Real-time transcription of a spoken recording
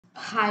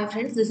Hi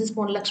friends, this is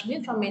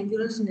Ponlakshmi from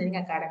Endurance Engineering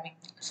Academy.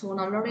 So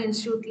நம்மளோட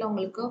இன்ஸ்டியூட்டில்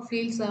உங்களுக்கு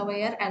field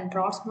surveyor and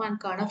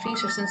ட்ராட்ஸ்மேனுக்கான free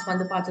sessions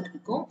வந்து பார்த்துட்டு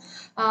இருக்கோம்.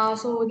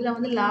 ஸோ இதில்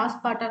வந்து லாஸ்ட்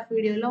பார்ட் ஆஃப்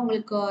வீடியோவில்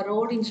உங்களுக்கு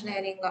ரோடு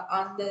இன்ஜினியரிங்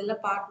அந்த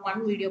இதில் பார்ட்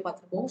 1 வீடியோ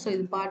பார்த்துருக்கோம். ஸோ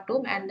இது பார்ட்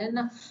 2 அண்ட் தென்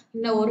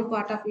இன்னும் ஒரு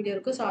பார்ட் ஆஃப் வீடியோ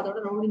இருக்குது. ஸோ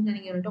அதோட ரோடு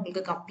இன்ஜினியரிங் யூனிட்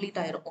உங்களுக்கு கம்ப்ளீட்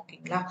ஆயிரும்.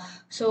 ஓகேங்களா?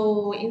 ஸோ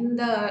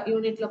இந்த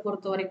யூனிட்டில்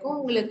பொறுத்த வரைக்கும்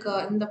உங்களுக்கு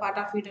இந்த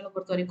பார்ட் ஆஃப் வீடியோவில்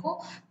பொறுத்த வரைக்கும்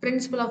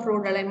principal of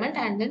road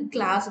alignment and then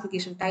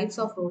classification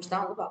types of roads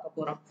தான் வந்து பார்க்க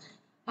போகிறோம்.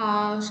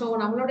 ஸோ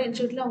நம்மளோட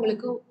இன்ஸ்டியூட்டில்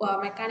உங்களுக்கு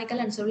மெக்கானிக்கல்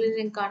அண்ட் சிவில்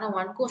இன்ஜினியரிங்கான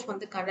 1 கோர்ஸ்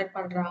வந்து கண்டக்ட்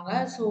பண்ணுறாங்க.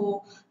 ஸோ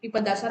இப்போ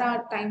தசரா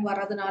டைம்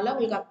வர்றதுனால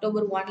உங்களுக்கு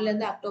அக்டோபர்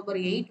 1லேருந்து அக்டோபர்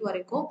 8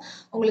 வரைக்கும்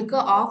உங்களுக்கு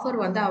ஆஃபர்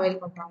வந்து அவைல்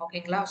பண்ணுறாங்க.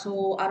 ஓகேங்களா? ஸோ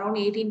அரௌண்ட்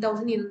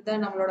 18,000 இருந்த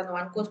நம்மளோட அந்த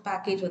 1 கோர்ஸ்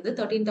பேக்கேஜ் வந்து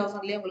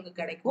 13,000லேயே உங்களுக்கு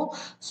கிடைக்கும்.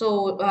 ஸோ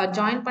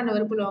ஜாயின் பண்ண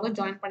விருப்பமுள்ளவங்க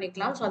ஜாயின்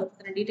பண்ணிக்கலாம். ஸோ அதை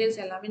பற்றின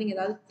டீட்டெயில்ஸ் எல்லாமே நீங்கள்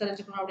ஏதாவது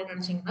தெரிஞ்சுக்கணும் அப்படின்னு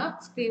நினச்சிங்கன்னா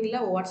ஸ்க்ரீனில்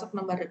வாட்ஸ்அப்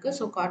நம்பர் இருக்குது.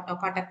 ஸோ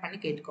காண்டாக்ட் பண்ணி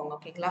கேட்டுக்கோங்க.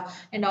 ஓகேங்களா?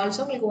 அண்ட்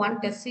ஆல்சோ உங்களுக்கு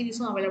 1 டெஸ்ட்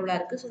சீரிஸும் அவைலபிளாக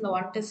இருக்குது. ஸோ இந்த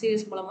 1 டெஸ்ட்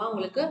சீரிஸ் மூலமாக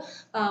உங்களுக்கு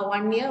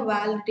 1 இயர்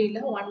வேலிடிட்டியில்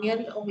 1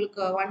 இயர்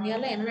உங்களுக்கு 1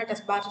 இயரில் என்னென்ன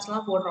டெஸ்ட்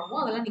பேட்சஸ்லாம் போடுறோமோ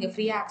அதெல்லாம் நீங்கள்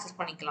ஃப்ரீயாக ஆக்சஸ்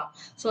பண்ணிக்கலாம்.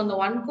 ஸோ அந்த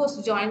 1 கோர்ஸ்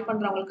ஜாயின்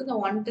பண்ணுறவங்களுக்கு இந்த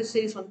 1 டெஸ்ட்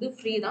சீரிஸ் வந்து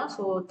ஃப்ரீ தான்.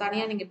 ஸோ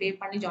தனியாக நீங்கள் பே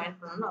பண்ணி ஜாயின்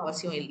பண்ணணும்னு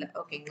அவசியம் இல்லை.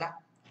 ஓகேங்களா?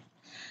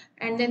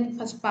 அண்ட் தென்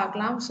ஃபர்ஸ்ட்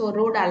பார்க்கலாம். ஸோ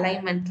ரோடு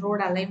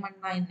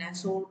அலைன்மெண்ட்னா என்ன?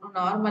 ஸோ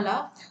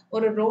நார்மலாக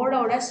ஒரு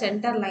ரோடோட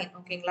சென்டர் லைன்,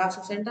 ஓகேங்களா?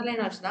 ஸோ சென்டர்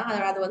லைன் வச்சுதான்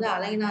அது வந்து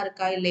அலைனாக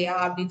இருக்கா இல்லையா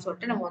அப்படின்னு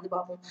சொல்லிட்டு நம்ம வந்து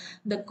பார்ப்போம்.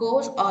 The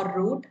course R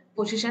root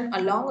position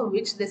along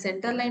which the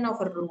center line of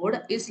a road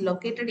is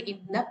located in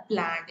the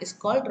plan is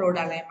called road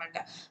alignment.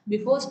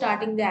 Before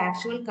starting the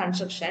actual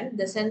construction,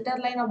 the center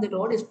line of the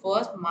road is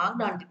first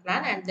marked on the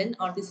plan and then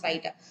on the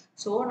site.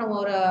 So நம்ம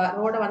ஒரு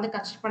ரோடை வந்து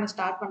construct பண்ண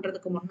start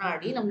பண்ணுறதுக்கு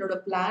முன்னாடி நம்மளோட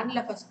பிளானில்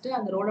first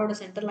அந்த ரோடோட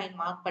சென்டர் லைன்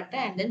மார்க் பண்ணிட்டு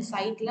அண்ட் தென்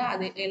சைட்டில்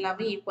அது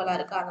எல்லாமே ஈக்குவலாக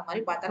இருக்குது அந்த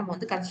மாதிரி பார்த்தா நம்ம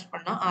வந்து கன்ஸ்ட்ரக்ட்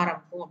பண்ண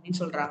ஆரம்பிப்போம் அப்படின்னு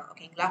சொல்கிறாங்க.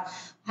 ஓகேங்களா?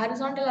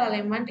 Horizontal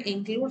alignment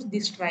includes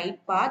the straight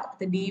path,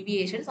 the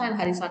deviations and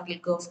horizontal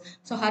curves.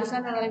 So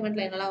horizontal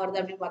alignmentல என்னெல்லாம்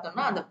வருது அப்படின்னு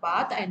பார்த்தோம்னா அந்த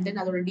path and then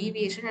அதோட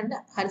deviation and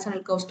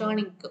horizontal curves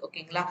turning.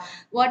 ஓகேங்களா?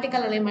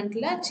 Vertical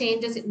alignmentல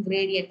changes in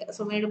gradient.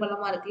 So மேடு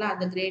பள்ளமா இருக்குல்ல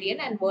அந்த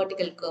gradient and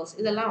vertical curves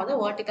இதெல்லாம் வந்து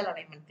vertical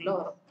alignmentல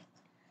வரும்.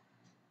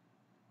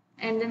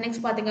 And then next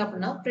பார்த்தீங்க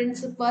அப்படின்னா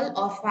principle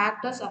or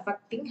factors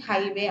affecting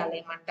highway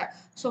alignment.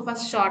 So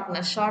first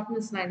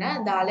ஷார்ட்னஸ்னா என்ன?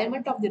 The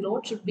alignment of the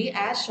road should be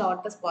as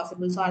short as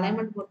possible. So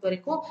alignment பொறுத்த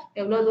வரைக்கும்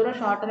எவ்வளவு தூரம்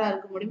ஷார்ட்டரா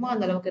இருக்க முடியுமோ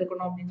அந்த அளவுக்கு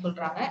இருக்கணும் அப்படின்னு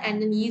சொல்றாங்க. And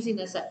then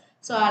easiness.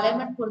 So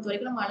alignment பொறுத்த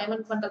வரைக்கும் நம்ம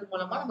அலைன்மெண்ட் பண்றது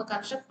மூலமா நம்ம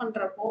கன்ஸ்ட்ரக்ட்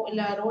பண்றப்போ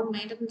இல்ல ரோட்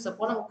மெயின்டெனன்ஸ்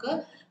அப்போ நமக்கு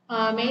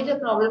மேஜர்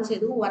ப்ராப்ளம்ஸ்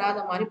எதுவும் வராத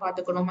மாதிரி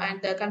பார்த்துக்கணும்.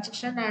 அண்ட்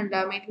கன்ஸ்ட்ரக்ஷன் அண்ட்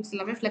மெயின்டெனன்ஸ்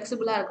எல்லாமே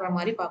ஃபிளெக்சிபிளா இருக்கிற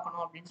மாதிரி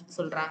பார்க்கணும் அப்படின்னு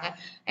சொல்றாங்க.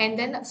 அண்ட்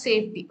தென்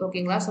சேஃப்டி,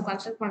 ஓகேங்களா? ஸோ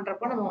கன்ஸ்ட்ரக்ட்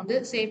பண்றப்போ நம்ம வந்து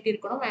சேஃப்டி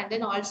இருக்கணும். அண்ட்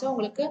தென் ஆல்சோ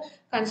உங்களுக்கு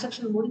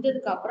கன்ஸ்ட்ரக்ஷன்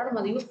முடிஞ்சதுக்கு அப்புறம்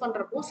நம்ம அதை யூஸ்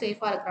பண்றப்போ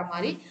சேஃபா இருக்கிற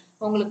மாதிரி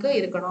உங்களுக்கு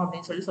இருக்கணும்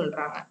அப்படின்னு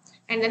சொல்றாங்க.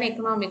 And then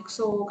economic.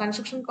 So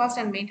construction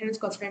cost and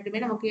maintenance cost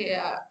ரெண்டுமே நமக்கு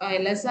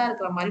லெஸ்ஸா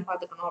இருக்கிற மாதிரி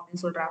பார்த்துக்கணும்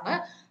அப்படின்னு சொல்றாங்க.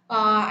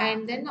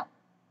 அண்ட் தென்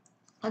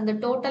அந்த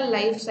டோட்டல்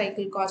லைஃப்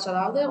சைக்கிள் காஸ்ட்,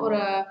 அதாவது ஒரு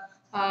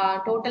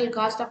டோட்டல்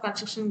காஸ்ட் ஆஃப்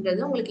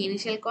கன்ஸ்ட்ரக்ஷன்ங்கிறது உங்களுக்கு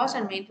initial cost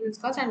and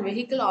maintenance cost and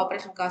vehicle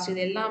operation cost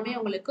இது எல்லாமே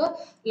உங்களுக்கு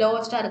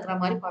லோவஸ்டா இருக்கிற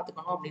மாதிரி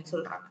பார்த்துக்கணும் அப்படின்னு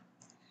சொல்றாங்க.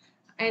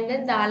 And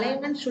then the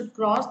alignment should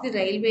cross the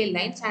railway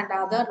lines and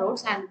other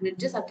roads and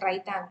bridges at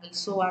right angles.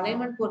 So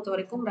alignment பொறுத்த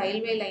வரைக்கும்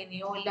ரயில்வே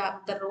லைனையோ இல்ல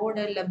அந்த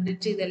ரோடு இல்ல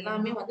பிரிட்ஜ் இது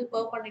எல்லாமே வந்து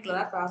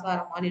பெர்பெண்டிகுலரா கிராஸ்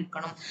ஆகிற மாதிரி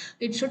இருக்கணும்.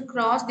 It should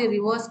cross the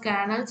rivers,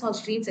 canals or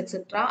streams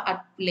etc.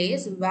 at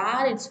place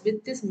where its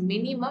width is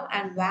minimum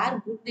and where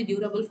good the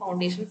durable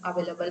foundation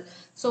available.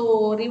 So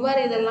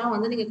river இதெல்லாம்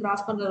வந்து நீங்க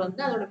கிராஸ் பண்றது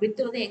வந்து அதோட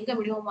வித் வந்து எங்க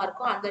மினிமமா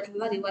இருக்கோ அந்த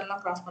இடத்துல தான்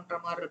ரிவர்லாம் கிராஸ்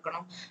பண்ற மாதிரி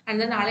இருக்கணும். அண்ட்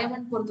தென்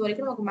அலைன்மெண்ட் பொறுத்த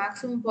வரைக்கும் நமக்கு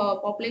மேக்ஸிமம்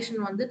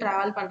பாப்புலேஷன் வந்து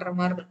டிராவல் பண்ற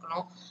மாதிரி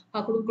இருக்கணும்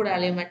கொடுக்கக்கூடிய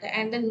alignment.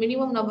 And then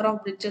minimum number of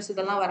bridges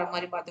இதெல்லாம் வர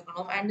மாதிரி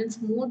பார்த்துக்கணும். அண்ட் தென்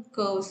ஸ்மூத்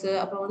கர்வ்ஸ்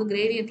அப்புறம் வந்து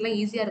கிரேடியன்ட்லாம்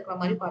ஈஸியாக இருக்கிற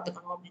மாதிரி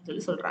பார்த்துக்கணும்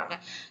அப்படின்னு சொல்றாங்க.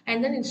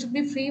 And then it should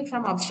be free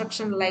from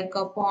obstruction like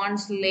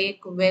bonds,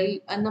 lakh, well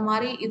அந்த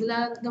மாதிரி இதுல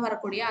இருந்து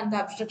வரக்கூடிய அந்த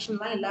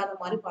அப்ஸ்ட்ரக்ஷன்லாம் இல்லாத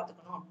மாதிரி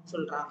பார்த்துக்கணும் அப்படின்னு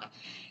சொல்றாங்க.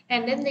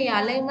 And then the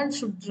alignment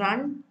should run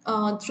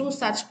through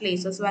such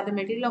places where the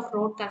material of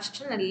road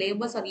construction and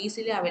labors are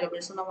easily available.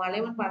 So நம்ம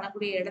அலைன்மெண்ட்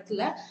பண்ணக்கூடிய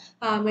இடத்துல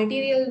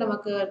மெட்டீரியல்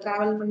நமக்கு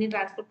டிராவல் பண்ணி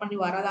டிரான்ஸ்போர்ட் பண்ணி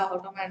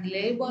வரதாகட்டும் அண்ட்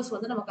லேபர்ஸ்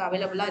வந்து நமக்கு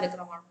அவைலபிளா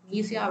இருக்கிற மாதிரி இருக்கும்,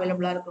 ஈஸியா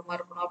அவைலபிளா இருக்கிற மாதிரி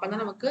இருக்கணும்.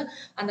 அப்பதான் நமக்கு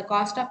அந்த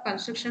காஸ்ட் ஆஃப்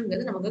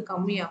கன்ஸ்ட்ரக்ஷன்ங்கிறது நமக்கு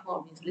கம்மியாகும்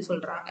அப்படின்னு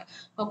சொல்றாங்க.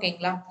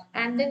 ஓகேங்களா?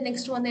 அண்ட் தென்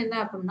நெக்ஸ்ட் வந்து என்ன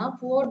அப்படின்னா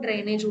புவர்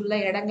ட்ரைனேஜ் உள்ள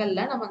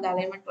இடங்கள்ல நம்ம அந்த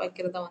அலைன்மெண்ட்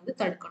வைக்கிறத வந்து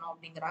தடுக்கணும்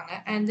அப்படிங்கிறாங்க.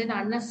 அண்ட் தென்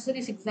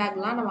அன்னெசரி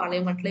சிக்ஸாக்லாம் நம்ம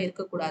அலைன்மெண்ட்ல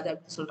இருக்கக்கூடாது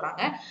அப்படின்னு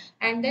சொல்றாங்க.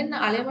 அண்ட் தென்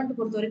அலைன்மெண்ட்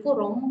பொறுத்த வரைக்கும்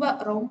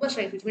ரொம்ப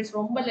ஸ்ட்ரைட், விச் மீன்ஸ்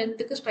ரொம்ப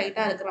லென்த்துக்கு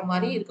ஸ்ட்ரைட்டா இருக்கிற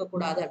மாதிரி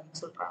இருக்கக்கூடாது அப்படின்னு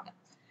சொல்றாங்க.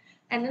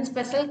 And then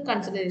special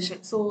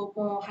consideration. So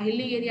இப்போ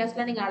ஹில்லி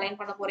ஏரியாஸ்ல நீங்க அலைன்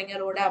பண்ண போறீங்க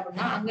ரோடு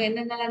அப்படின்னா அங்க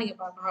என்னென்னலாம் நீங்க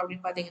பார்க்கணும்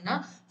அப்படின்னு பாத்தீங்கன்னா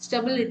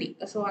ஸ்டெபிலிட்டி.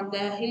 ஸோ அந்த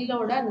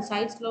ஹில்லோட அந்த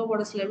சைட்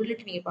ஸ்லோவோட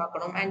ஸ்டெபிலிட்டி நீங்க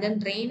பார்க்கணும். அண்ட் தென்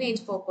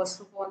ட்ரைனேஜ் பர்பஸ்,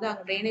 இப்போ வந்து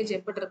அங்க ட்ரைனேஜ்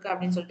எப்படி இருக்கு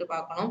அப்படின்னு சொல்லிட்டு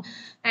பார்க்கணும்.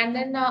 அண்ட்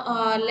தென்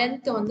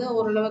லென்த் வந்து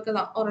ஓரளவுக்கு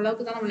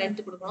தான் நம்ம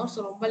லென்த் கொடுக்கணும்.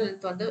 ஸோ ரொம்ப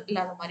லென்த் வந்து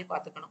இல்லாத மாதிரி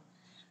பார்த்துக்கணும்.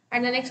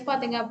 அண்ட் நெக்ஸ்ட்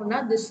பாத்தீங்க அப்படின்னா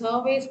தி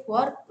services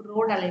for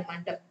road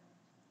alignment.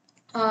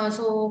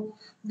 So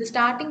The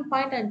starting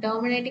point and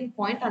terminating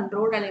point on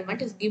road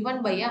alignment is given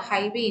by a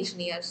highway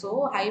engineer. So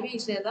highway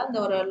engineer தான் இந்த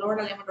ஒரு road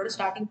alignment ஓட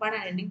starting point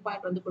and ending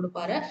point வந்து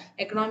கொடுப்பாரு.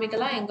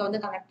 எக்கனாமிக்கலா எங்க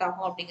வந்து கனெக்ட்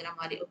ஆகும் அப்படிங்கிற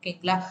மாதிரி.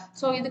 ஓகேங்களா?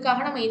 ஸோ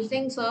இதுக்காக நம்ம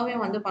இன்ஜினியரிங் சர்வே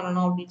வந்து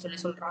பண்ணணும்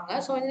அப்படின்னு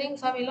சொல்றாங்க. ஸோ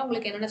இன்ஜினியரிங் சர்வேல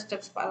உங்களுக்கு என்னென்ன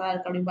ஸ்டெப்ஸ்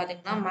இருக்கு அப்படின்னு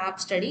பார்த்தீங்கன்னா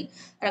map study,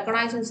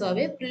 recognition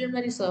survey,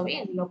 preliminary survey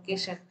and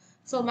location.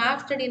 So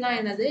map ஸ்டடினா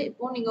என்னது?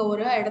 இப்போ நீங்க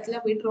ஒரு இடத்துல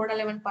போயிட்டு ரோட்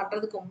அலைன்மெண்ட்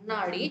பண்றதுக்கு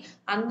முன்னாடி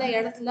அந்த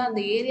இடத்துல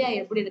அந்த ஏரியா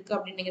எப்படி இருக்கு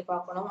அப்படின்னு நீங்க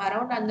பார்க்கணும்.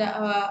 அரௌண்ட்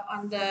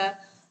அந்த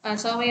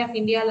சர்வே ஆஃப்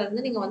இந்தியால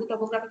இருந்து நீங்க வந்து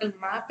டொபோகிராபிக்கல்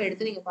மேப்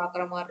எடுத்து நீங்க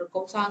பாக்குற மாதிரி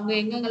இருக்கும். ஸோ அங்க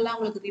எங்கெங்கெல்லாம்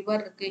உங்களுக்கு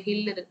ரிவர் இருக்கு,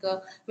 ஹில் இருக்கு,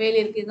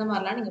 வேலி இருக்கு, இந்த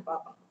மாதிரிலாம் நீங்க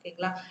பார்க்கணும்.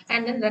 ஓகேங்களா?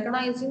 And then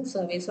recognising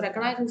survey. So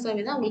recognising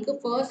survey தான் உங்களுக்கு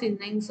ஃபர்ஸ்ட்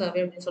இன்ஜினியரிங்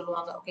சர்வே அப்படின்னு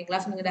சொல்லுவாங்க. ஓகேங்களா?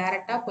 ஸோ நீங்க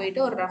டைரக்டா போயிட்டு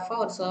ஒரு ரஃபா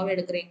ஒரு சர்வே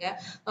எடுக்கிறீங்க.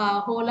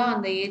 ஹோலா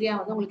அந்த ஏரியா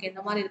வந்து உங்களுக்கு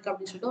என்ன மாதிரி இருக்கு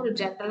அப்படின்னு சொல்லிட்டு ஒரு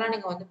ஜென்ரலா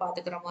நீங்க வந்து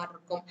பாத்துக்கிற மாதிரி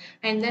இருக்கும்.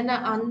 அண்ட் தென்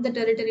அந்த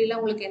டெரிட்டரியில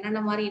உங்களுக்கு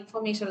என்னென்ன மாதிரி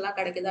இன்ஃபர்மேஷன் எல்லாம்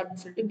கிடைக்குது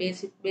அப்படின்னு சொல்லிட்டு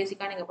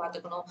பேசிக்கா நீங்க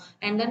பாத்துக்கணும்.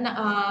 அண்ட் தென்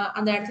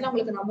அந்த இடத்துல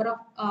உங்களுக்கு number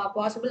of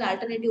possible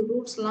alternative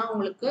roots எல்லாம்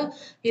உங்களுக்கு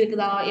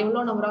இருக்குதா,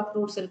 எவ்வளவு நம்பர் ஆஃப்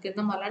ரூட்ஸ் இருக்கு,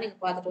 இந்த மாதிரிலாம் நீங்க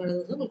பாத்துட்டு வருது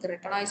வந்து உங்களுக்கு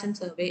ரெகனைசேஷன்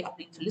சர்வே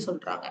அப்படின்னு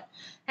சொல்றாங்க.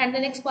 அண்ட்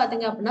நெக்ஸ்ட்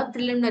பாத்தீங்க அப்படின்னா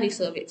ப்ரிலிமினரி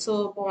சர்வே. ஸோ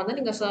இப்போ வந்து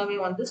நீங்க சர்வே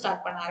வந்து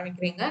ஸ்டார்ட் பண்ண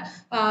ஆரம்பிக்கிறீங்க.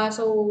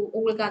 ஸோ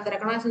உங்களுக்கு அந்த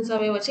ரெகனைசேஷன்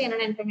சர்வே வச்சு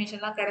என்னென்ன இன்ஃபர்மேஷன்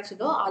எல்லாம்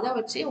கிடைச்சதோ அதை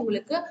வச்சு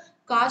உங்களுக்கு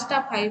காஸ்ட்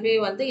ஆஃப் ஹைவே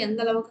வந்து எந்த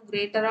அளவுக்கு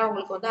கிரேட்டரா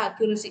உங்களுக்கு வந்து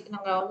அக்யூரசி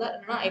நாங்க வந்து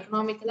என்னன்னா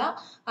எக்கனாமிக்கலா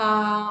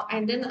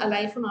அண்ட் தென்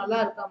லைஃப் நல்லா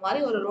இருக்க மாதிரி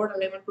ஒரு ரோட்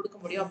அலைன்மெண்ட் கொடுக்க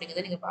முடியும்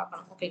அப்படிங்கிறத நீங்க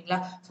பார்க்கணும். ஓகேங்களா?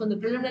 ஸோ இந்த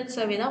ப்ரிலிமினரி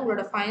சர்வே தான்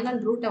உங்களோட ஃபைனல்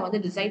ரூட்டை வந்து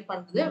டிசைட்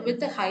பண்ணுது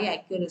வித் ஹை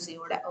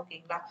அக்யூரசியோட.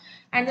 ஓகேங்களா?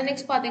 அண்ட்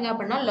நெக்ஸ்ட் பாத்தீங்க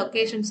அப்படின்னா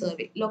லொகேஷன்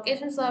சர்வே.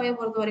 லொகேஷன் சர்வே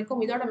பொறுத்த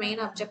வரைக்கும் இதோட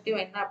மெயின் அப்ஜெக்டிவ்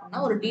என்ன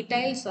அப்படின்னா ஒரு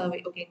டீடைல்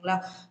சர்வே. ஓகேங்களா?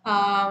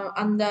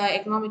 அந்த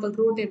எக்கனாமிக்கல்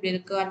ரூட் எப்படி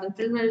இருக்கு, அந்த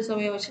ப்ரிலிமினரி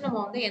சர்வே வச்சு நம்ம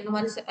வந்து எந்த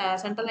மாதிரி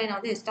சென்ட்ரல் லைனை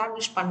வந்து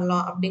எஸ்டாப்ளிஷ்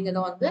பண்ணலாம்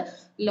அப்படிங்கிறத வந்து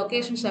லொகேஷன்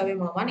சர்வே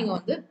மூலமா நீங்க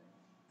வந்து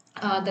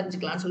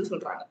தெரிஞ்சுக்கலாம்னு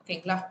சொல்றாங்க.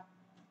 ஓகேங்களா?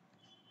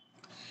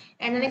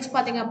 அண்ட் நெக்ஸ்ட்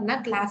பாத்தீங்க அப்படின்னா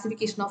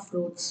classification of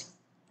roads.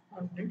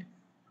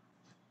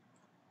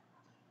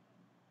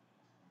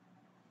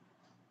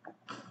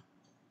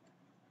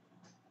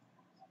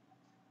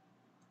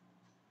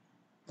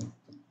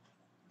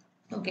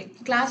 Okay,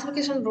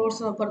 classification roads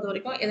பொறுத்த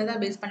வரைக்கும் எதை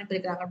பேஸ் பண்ணி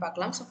பிரிக்கிறாங்கன்னு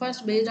பார்க்கலாம். So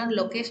first based on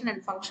location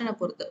and ஃபங்க்ஷனை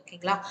பொறுத்து.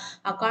 ஓகேங்களா?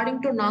 அக்கார்டிங்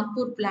டு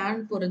நாக்பூர்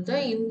பிளான் பொறுத்து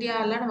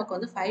இந்தியாவில் நமக்கு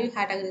வந்து 5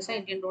 கேட்டகரிஸாக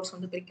இந்தியன் ரோட்ஸ்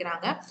வந்து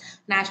பிரிக்கிறாங்க.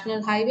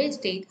 National highway,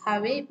 state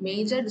highway,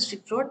 major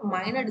district road,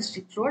 minor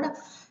district road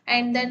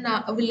and then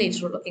village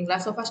road. ஓகேங்களா?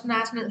 So first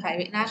national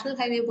highway. National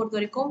highway பொறுத்த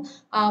வரைக்கும்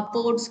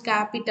ports,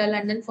 capital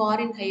and then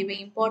foreign highway,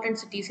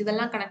 important cities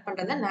இதெல்லாம் கனெக்ட்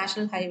பண்ணுறத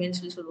national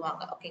ஹைவேன்னு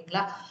சொல்லுவாங்க.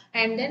 ஓகேங்களா?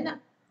 And then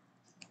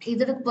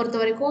இதுக்கு பொறுத்த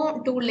வரைக்கும்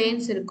 2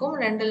 லேன்ஸ் இருக்கும்.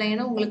 2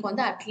 லைனும் உங்களுக்கு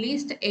வந்து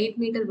அட்லீஸ்ட் 8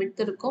 மீட்டர்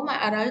விட்த் இருக்கும்.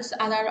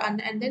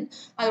 அண்ட் தென்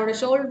அதோட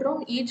ஷோல்டரும்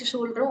ஈச்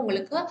ஷோல்டரும்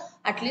உங்களுக்கு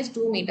அட்லீஸ்ட்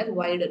 2 மீட்டர்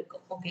வைடு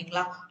இருக்கும்.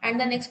 ஓகேங்களா? அண்ட்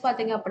தென் நெக்ஸ்ட்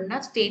பாத்தீங்க அப்படின்னா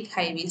ஸ்டேட்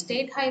ஹைவே.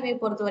 ஸ்டேட் ஹைவே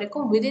பொறுத்த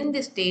வரைக்கும் விதின்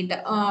தி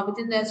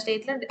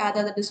ஸ்டேட்ல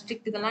அதாவது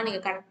டிஸ்ட்ரிக்ட் இதெல்லாம்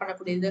நீங்க கனெக்ட்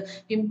பண்ணக்கூடியது,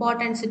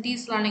 இம்பார்ட்டன்ட்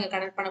சிட்டிஸ்லாம் நீங்க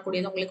கனெக்ட்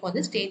பண்ணக்கூடியது உங்களுக்கு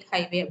வந்து ஸ்டேட்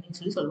ஹைவே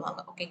அப்படின்னு சொல்லுவாங்க.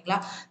 ஓகேங்களா?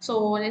 ஸோ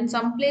இன்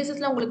சம்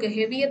பிளேசஸ்ல உங்களுக்கு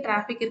ஹெவியர்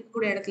டிராஃபிக்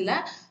இருக்கக்கூடிய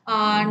இடத்துல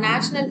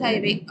நேஷனல்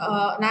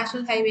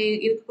ஹைவே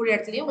இருக்கக்கூடிய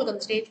இடத்துலயும் உங்களுக்கு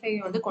அந்த ஸ்டேட் ஹைவே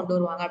வந்து கொண்டு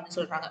வருவாங்க அப்படின்னு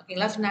சொல்றாங்க.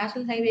 ஓகேங்களா? So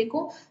national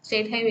ஹைவேக்கும்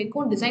state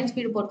ஹைவேக்கும் design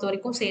speed பொறுத்த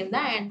வரைக்கும் சேம்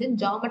தான். அண்ட் தென்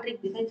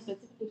ஜியோமெட்ரிக் டிசைன்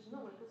ஸ்பெசிஃபிகேஷனும்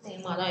உங்களுக்கு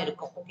சேமா தான்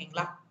இருக்கும்.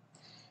 ஓகேங்களா?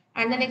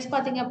 அண்ட் நெக்ஸ்ட்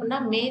பாத்தீங்க அப்படின்னா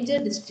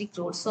major district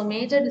road. So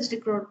major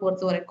district road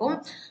பொறுத்த வரைக்கும்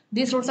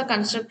these roads R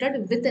constructed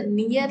with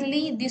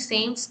nearly the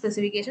same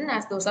specification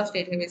as those of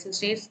state highways.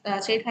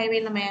 State highway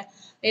நம்ம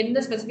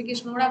எந்த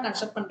ஸ்பெசிஃபிகேஷனோட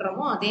கன்ஸ்ட்ரக்ட்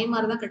பண்றோமோ அதே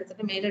மாதிரி தான்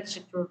கிட்டத்தட்ட மேஜர்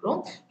டிஸ்ட்ரிக்ட்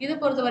ரோடும். இது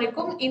பொறுத்த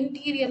வரைக்கும்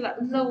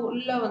இன்டீரியர்ல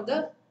உள்ள வந்து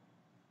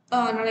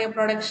நிறைய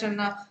ப்ரொடக்ஷன்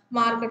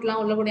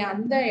மார்க்கெட்லாம் உள்ளக்கூடிய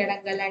அந்த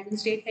இடங்கள் அண்ட்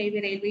ஸ்டேட்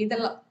ஹைவே, ரயில்வே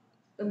இதெல்லாம்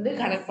வந்து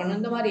கனெக்ட் பண்ணும்.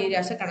 இந்த மாதிரி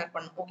ஏரியாஸை கனெக்ட்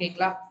பண்ணும்.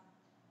 ஓகேங்களா?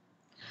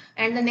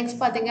 அண்ட்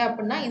நெக்ஸ்ட் பாத்தீங்க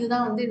அப்படின்னா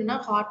இதுதான் வந்து என்னன்னா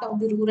ஹார்ட் ஆஃப்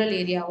தி ரூரல்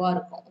ஏரியாவா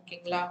இருக்கும்.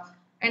 ஓகேங்களா?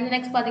 அண்ட்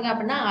நெக்ஸ்ட் பாத்தீங்க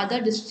அப்படின்னா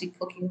அதர்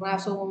டிஸ்ட்ரிக்ட். ஓகேங்களா?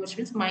 So which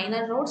means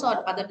minor roads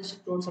R other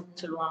district roads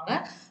அப்படின்னு சொல்லுவாங்க.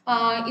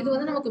 இது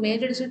வந்து நமக்கு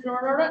மேஜர் டிஸ்ட்ரிக்ட்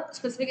ரோடோட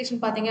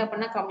ஸ்பெசிஃபிகேஷன் பாத்தீங்க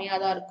அப்படின்னா கம்மியாக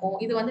தான் இருக்கும்.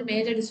 இது வந்து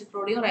மேஜர் டிஸ்ட்ரிக்ட்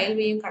ரோடையும்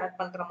ரயில்வேயும் கனெக்ட்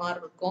பண்ற மாதிரி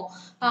இருக்கும்.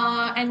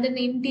 அண்ட் தென்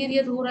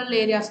இன்டீரியர் ரூரல்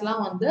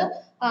ஏரியாஸ்லாம் வந்து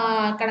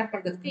கனெக்ட்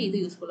பண்றதுக்கு இது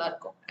யூஸ்ஃபுல்லா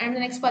இருக்கும். அண்ட்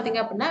நெக்ஸ்ட் பாத்தீங்க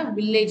அப்படின்னா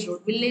வில்லேஜ்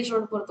ரோட். வில்லேஜ்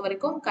ரோடு பொறுத்த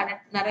வரைக்கும்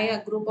நிறைய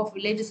குரூப் ஆஃப்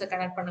வில்லேஜஸை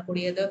கனெக்ட்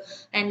பண்ணக்கூடியது.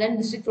 அண்ட் தென்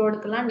டிஸ்ட்ரிக்ட்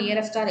ரோடுக்கெல்லாம்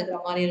நியரஸ்டா இருக்கிற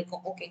மாதிரி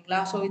இருக்கும்.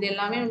 ஓகேங்களா? ஸோ இது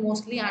எல்லாமே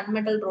மோஸ்ட்லி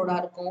அன்மெட்டல் ரோடா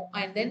இருக்கும்.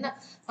 அண்ட் தென்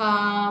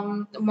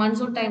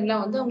மன்சூன் டைம்ல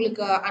வந்து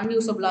உங்களுக்கு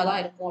அன்யூசபிளா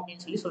தான் இருக்கும்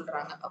அப்படின்னு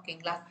சொல்றாங்க.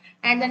 ஓகேங்களா?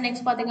 அண்ட் தென்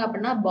நெக்ஸ்ட் பாத்தீங்க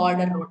அப்படின்னா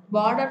border road.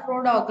 Border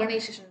road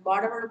organisation.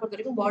 Border road பொறுத்த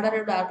வரைக்கும் பார்டர்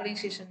ரோடு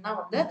ஆர்கனைசேஷன் தான்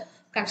வந்து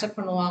கன்ஸ்ட்ரக்ட்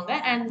பண்ணுவாங்க.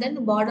 And then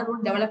border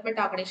road development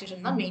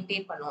organisation தான்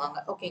மெயின்டைன் பண்ணுவாங்க.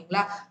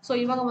 ஓகேங்களா? ஸோ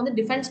இவங்க வந்து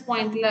டிஃபென்ஸ்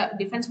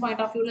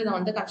பாயிண்ட் ஆஃப் வியூல இதை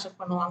வந்து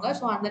கன்ஸ்ட்ரக்ட் பண்ணுவாங்க.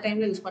 ஸோ அந்த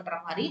டைம்ல யூஸ் பண்ற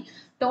மாதிரி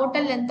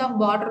total length of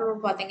border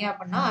road பாத்தீங்க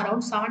அப்படின்னா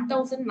அரௌண்ட்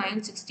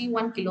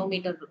 7,961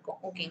 கிலோமீட்டர் இருக்கும்.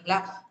 ஓகேங்களா?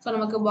 ஸோ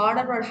நமக்கு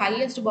border road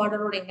highest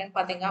border road எங்கன்னு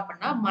பாத்தீங்க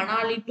அப்படின்னா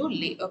மணாலி டு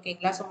லே.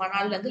 ஓகேங்களா? ஸோ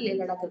மணாலில இருந்து லே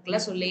லடாக்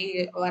இருக்குல்ல, ஸோ லே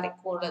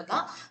வரைக்கும்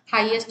தான்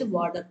highest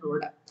border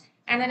road.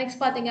 And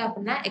next பார்த்தீங்க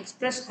அப்படின்னா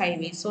எக்ஸ்பிரஸ்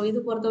ஹைவே. ஸோ இது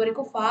பொறுத்த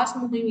வரைக்கும் ஃபாஸ்ட்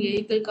மூவிங்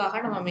வெஹிக்கிள்காக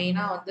நம்ம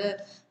மெயினாக வந்து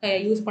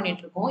யூஸ்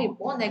பண்ணிட்டு இருக்கோம்.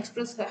 இப்போ அந்த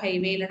எக்ஸ்பிரஸ்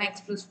ஹைவே இல்லைனா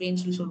எக்ஸ்பிரஸ்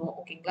வேன்னு சொல்லி சொல்லுவோம்.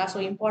 ஓகேங்களா? ஸோ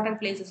இம்பார்ட்டன்ட்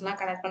பிளேசஸ்லாம்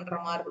கனெக்ட் பண்ணுற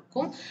மாதிரி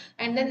இருக்கும்.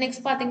 அண்ட் தென்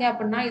நெக்ஸ்ட் பார்த்தீங்க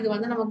அப்படின்னா இது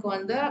வந்து நமக்கு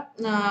வந்து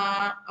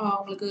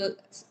உங்களுக்கு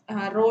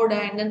road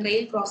and then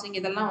rail crossing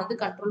இதெல்லாம் வந்து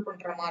கண்ட்ரோல்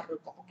பண்ணுற மாதிரி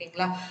இருக்கும்.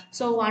 ஓகேங்களா?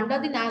 So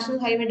under the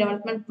national highway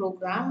development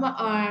programme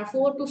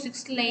 4 to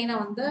 6 லேனை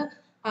வந்து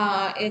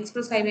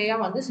எக்ஸ்பிரஸ் ஹைவேயா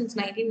வந்து சின்ஸ்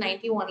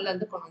 1991ல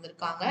இருந்து கொண்டு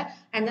வந்திருக்காங்க.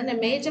 அண்ட்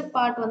தென் மேஜர்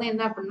பார்ட் வந்து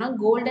என்ன அப்படின்னா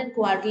கோல்டன்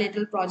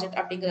குவாட்ரிலேட்டரல் ப்ராஜெக்ட்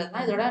அப்படிங்கிறது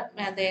தான் இதோட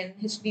அந்த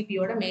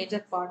ஹெச்டிபியோட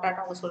மேஜர்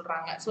பார்ட்டாக அவங்க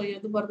சொல்றாங்க. ஸோ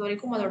இது பொறுத்த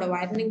வரைக்கும் அதோட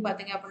வைடனிங்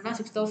பார்த்தீங்க அப்படின்னா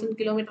 6000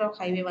 கிலோமீட்டர் ஆஃப்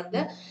ஹைவே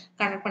வந்து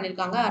கனெக்ட்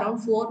பண்ணியிருக்காங்க.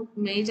 அரௌண்ட் 4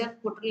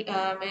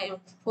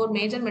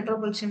 மேஜர்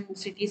மெட்ரோபாலிட்டன்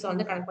சிட்டிஸ்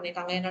வந்து கனெக்ட்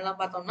பண்ணியிருக்காங்க.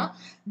 என்னெல்லாம் பார்த்தோம்னா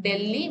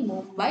டெல்லி,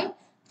 மும்பை,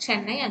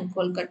 சென்னை அண்ட்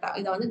கொல்கட்டா.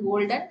 இதை வந்து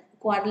கோல்டன்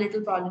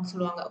குவாட்ரிலேட்டரல் ப்ராஜெக்ட்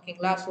சொல்லுவாங்க.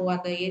 ஓகேங்களா? ஸோ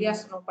அந்த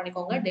ஏரியாஸ் நோட்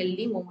பண்ணிக்கோங்க.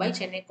 டெல்லி, மும்பை,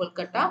 சென்னை,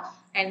 கொல்கட்டா.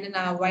 அண்ட்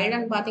நான்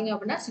வைடன் பார்த்தீங்க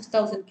அப்படின்னா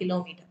 6000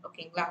 கிலோமீட்டர்.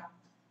 ஓகேங்களா?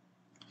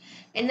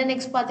 என்ன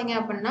நெக்ஸ்ட் பார்த்தீங்க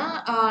அப்படின்னா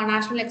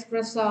நேஷனல்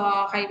எக்ஸ்பிரஸ்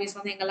ஹைவேஸ்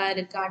வந்து எங்கெல்லாம்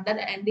இருக்கு அண்டர்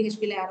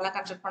என்டிஹெச்பியில் யாரெல்லாம்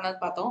கன்ஸ்ட்ரக்ட் பண்ணது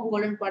பார்த்தோம்.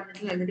 கோல்டன்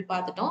குவாட்ரிலேட்டரல் ஆல்ரெடி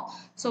பார்த்துட்டோம்.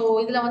 ஸோ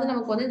இதில் வந்து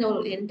நமக்கு வந்து இந்த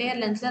ஒரு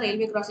என்டையர் லென்ஸில்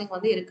ரயில்வே கிராசிங்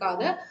வந்து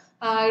இருக்காது.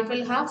 It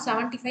will have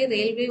 75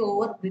 railway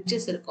over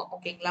bridges இருக்கும்.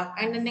 ஓகேங்களா?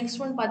 அண்ட் நெக்ஸ்ட்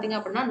ஒன் பார்த்தீங்க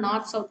அப்படின்னா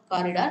நார்த் சவுத்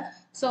காரிடார்.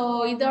 ஸோ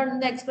இதோட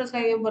இந்த எக்ஸ்பிரஸ்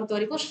ஹைவே பொறுத்த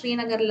வரைக்கும்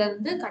ஸ்ரீநகர்ல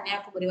இருந்து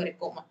கன்னியாகுமரி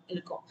வரைக்கும்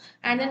இருக்கும்.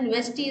 And then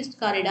west east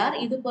corridor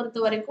இது பொறுத்த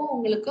வரைக்கும்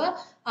உங்களுக்கு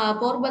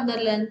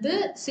போர்பந்தர்ல இருந்து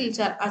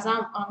சில்சார்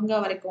அசாம் அங்க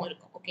வரைக்கும்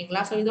இருக்கும்.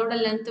 ஓகேங்களா? ஸோ இதோட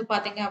லென்த்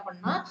பார்த்தீங்க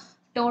அப்படின்னா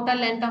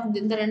டோட்டல் லென்த் ஆஃப்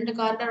இந்த 2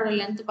 காரிடாரோட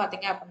லென்த்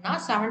பார்த்தீங்க அப்படின்னா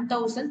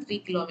 7003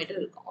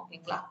 கிலோமீட்டர் இருக்கும்.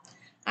 ஓகேங்களா?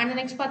 அண்ட்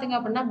நெக்ஸ்ட் பார்த்தீங்க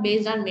அப்படின்னா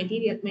பேஸ்ட் ஆன்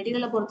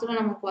மெட்டீரியலை பொறுத்தவரை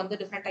நமக்கு வந்து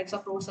டிஃப்ரெண்ட் டைப்ஸ்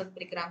ஆஃப் ரோட்ஸ் வந்து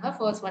பிரிக்கிறாங்க.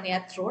 First one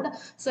earth road.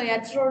 So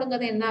earth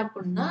ரோடுங்கிறது என்ன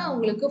அப்படின்னா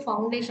உங்களுக்கு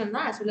ஃபவுண்டேஷன்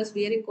தான் as well as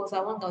வியரிங்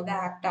கோர்ஸாகவும் அங்கே வந்து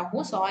ஆக்ட்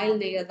ஆகும். சாயில்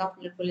லேயர் தான்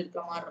ஃபுல்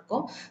இருக்கிற மாதிரி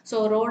இருக்கும்.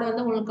 ஸோ ரோடு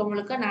வந்து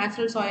முழுக்க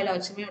நேச்சுரல் சாயிலை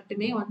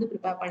மட்டுமே வந்து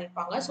ப்ரிப்பேர்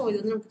பண்ணியிருப்பாங்க. ஸோ இது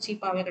வந்து நமக்கு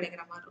சீப்பாகவே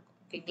கிடைக்கிற மாதிரி இருக்கும்.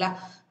 ஓகேங்களா?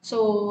 ஸோ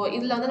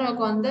இதில் வந்து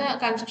நமக்கு வந்து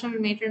கன்ஸ்ட்ரக்ஷன்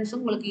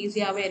மெயின்டெனன்ஸும் உங்களுக்கு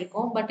ஈஸியாகவே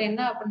இருக்கும். பட் என்ன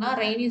அப்படின்னா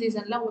ரெய்னி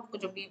சீசனில் உங்களுக்கு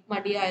கொஞ்சம்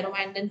மடியாயிரும்.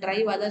 அண்ட் தென் ட்ரை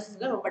வெதர்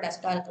சீசனில் ரொம்ப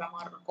டஸ்ட்டாக இருக்கிற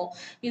மாதிரி இருக்கும்.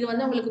 இது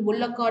வந்து உங்களுக்கு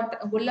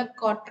புல்லக்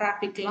காட்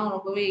டிராஃபிக்லாம்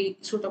ரொம்பவே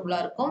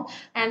சூட்டபுளாக இருக்கும்.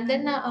 அண்ட்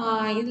தென்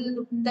இதில்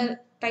இந்த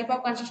டைப்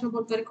ஆஃப் கன்ஸ்ட்ரக்ஷன்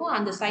பொறுத்த வரைக்கும்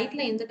அந்த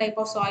சைட்ல எந்த டைப்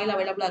ஆஃப் சாயில்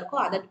அவைலபிளா இருக்கோ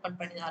அதை டிபெண்ட்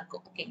பண்ணி தான்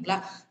இருக்கும். ஓகேங்களா?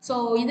 ஸோ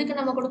இதுக்கு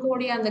நம்ம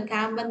கொடுக்கக்கூடிய அந்த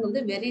கேம்பர்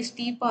வந்து வெரி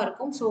ஸ்டீப்பா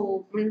இருக்கும். ஸோ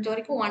முடிஞ்ச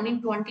வரைக்கும்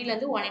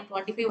 1/20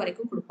 1/25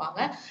 வரைக்கும் கொடுப்பாங்க.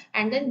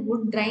 அண்ட் தென்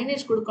குட்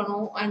ட்ரைனேஜ்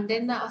கொடுக்கணும். And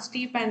then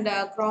steep and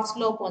cross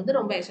slope வந்து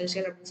ரொம்ப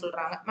எசென்ஷியல் அப்படின்னு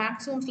சொல்றாங்க.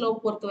 மேக்ஸிமம்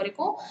ஸ்லோப் பொறுத்த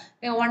வரைக்கும்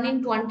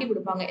 1/20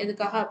 கொடுப்பாங்க.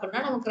 எதுக்காக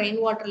அப்படின்னா நமக்கு ரெயின்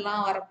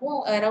வாட்டர்லாம் வரப்போ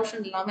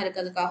எரோஷன் இல்லாமல்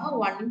இருக்கிறதுக்காக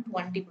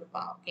 1/20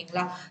 கொடுப்பாங்க.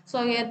 ஓகேங்களா? ஸோ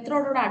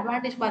எர்த்ரோடோட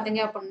அட்வான்டேஜ்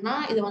பார்த்தீங்க அப்படின்னா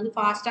இது வந்து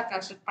ஃபாஸ்ட்டாக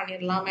கன்ஸ்ட்ரக்ட்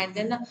பண்ணிடலாம். அண்ட்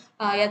தென்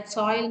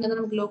சாயில்ங்கிறது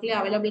நமக்கு லோக்கலி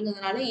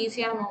அவைலபிள்ங்கிறதுனால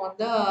ஈஸியாக நம்ம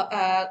வந்து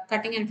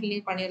கட்டிங் அண்ட்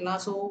ஃபில்லிங்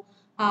பண்ணிடலாம். ஸோ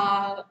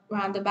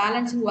அந்த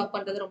பேலன்சிங் ஒர்க்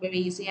பண்ணுறது ரொம்பவே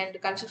ஈஸி. அண்ட்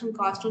கன்ஸ்ட்ரக்ஷன்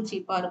காஸ்ட்டும்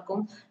சீப்பாக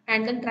இருக்கும்.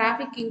 அண்ட் தென்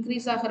டிராஃபிக்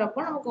இன்க்ரீஸ்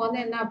ஆகிறப்போ நமக்கு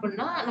வந்து என்ன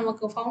அப்படின்னா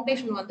நமக்கு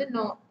ஃபவுண்டேஷன் வந்து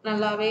இன்னும்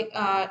நல்லாவே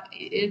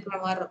இருக்கிற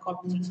மாதிரி இருக்கும்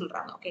அப்படின்னு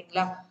சொல்றாங்க.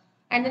 ஓகேங்களா?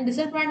 அண்ட் தென்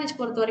டிஸ்அட்வான்டேஜ்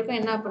பொறுத்த வரைக்கும்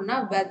என்ன அப்படின்னா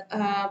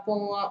இப்போ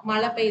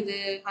மழை பெய்யுது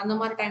அந்த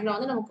மாதிரி டைம்ல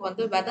வந்து நமக்கு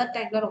வந்து வெதர்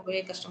டைம்ல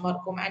ரொம்பவே கஷ்டமா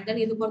இருக்கும். அண்ட்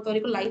தென் இது பொறுத்த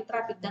வரைக்கும் லைட்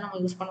டிராஃபிக் தான் நம்ம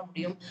யூஸ் பண்ண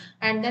முடியும்.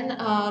 அண்ட் தென்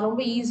ரொம்ப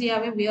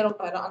ஈஸியாகவே வியர்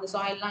அவுட் ஆயிரும். அந்த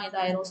சாயில்லாம்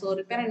இதாயிரும். So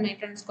repair and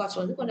maintenance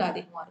cost வந்து கொஞ்சம்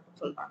அதிகமாக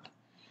இருக்குன்னு சொல்றாங்க.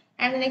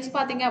 அண்ட் நெக்ஸ்ட்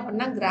பார்த்தீங்க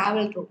அப்படின்னா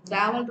gravel road.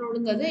 Gravel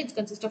ரோடுங்கிறது it's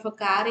consist of a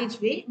garage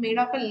way made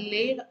of a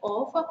layer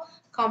of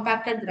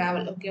compacted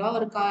gravel. ஓகேவா?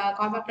 ஒரு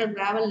காம்பேக்டட்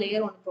கிராவல்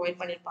லேயர் ஒன்று ப்ரொவைட்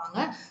பண்ணியிருப்பாங்க.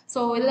 ஸோ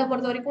இதில்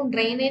பொறுத்த வரைக்கும்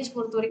ட்ரைனேஜ்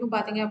பொறுத்த வரைக்கும்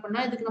பார்த்தீங்க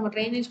அப்படின்னா இதுக்கு நம்ம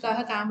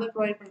ட்ரைனேஜ்க்காக கேம்பர்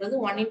ப்ரொவைட் பண்ணுறது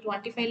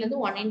 1/25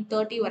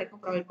 1/30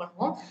 வரைக்கும் ப்ரொவைட்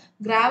பண்ணுவோம்.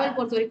 கிராவல்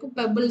பொறுத்த வரைக்கும்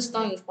பெபிள்ஸ்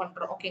தான் யூஸ்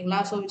பண்ணுறோம். ஓகேங்களா?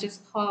 So which is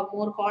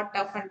more hot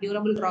tough and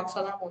durable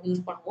ராக்ஸாக தான் நம்ம வந்து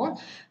யூஸ் பண்ணுவோம்.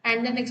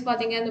 அண்ட் தென் நெக்ஸ்ட்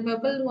பார்த்தீங்க அந்த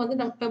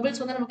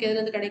பெபிள்ஸ் வந்து நமக்கு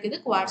எதுலேருந்து கிடைக்குது?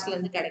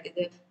 குவார்ட்ஸ்லேருந்து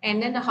கிடைக்குது.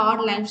 அண்ட் தென்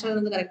ஹார்ட் லைம்ஸ்டோன்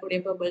இருந்து கிடைக்கக்கூடிய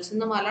பெபிள்ஸ்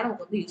இந்த மாதிரிலாம்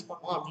நமக்கு வந்து யூஸ்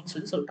பண்ணுவோம்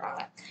அப்படின்னு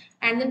சொல்றாங்க.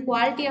 And then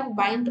quality of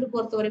binder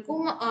பொறுத்த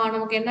வரைக்கும்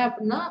நமக்கு என்ன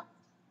அப்படின்னா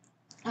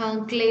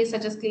கிளே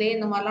சச்சஸ் கிளே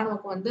இந்த மாதிரிலாம்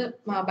நமக்கு வந்து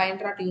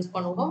பைண்டராட் யூஸ்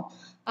பண்ணுவோம்.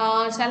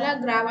 சில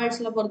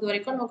கிராவல்ஸ்ல பொறுத்த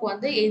வரைக்கும் நமக்கு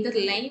வந்து எதிர்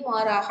Lime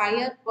R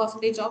higher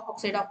percentage of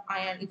oxide of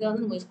iron இதை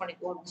வந்து நம்ம யூஸ்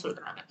பண்ணிக்குவோம் அப்படின்னு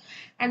சொல்றாங்க.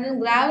 அண்ட்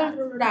தென் கிராவல்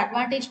ரோடோட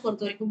அட்வான்டேஜ்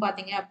பொறுத்த வரைக்கும்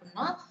பார்த்தீங்க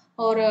அப்படின்னா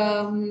ஒரு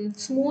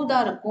ஸ்மூத்தா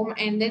இருக்கும்.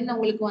 அண்ட் தென்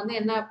உங்களுக்கு வந்து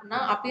என்ன அப்படின்னா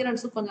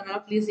அப்பியரன்ஸும் கொஞ்சம்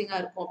நல்லா ப்ளீசிங்கா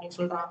இருக்கும் அப்படின்னு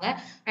சொல்றாங்க.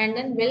 And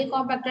then well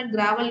compacted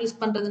gravel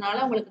use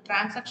பண்றதுனால உங்களுக்கு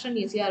டிரான்சாக்ஷன்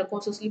ஈஸியா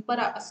இருக்கும். ஸோ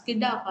ஸ்லிப்பர்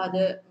ஸ்கிட்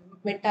ஆகாது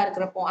வெட்டா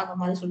இருக்கிறப்போ அந்த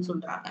மாதிரி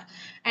சொல்றாங்க.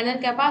 அண்ட் தென்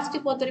கெப்பாசிட்டி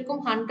பொறுத்த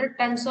வரைக்கும் 100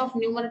 tons of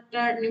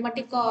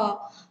நியூமட்டிக்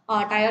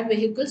tired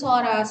vehicles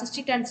R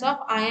 60 tons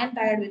of iron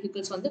tired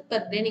vehicles வந்து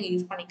பெர் டே நீங்க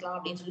யூஸ் பண்ணிக்கலாம்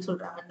அப்படின்னு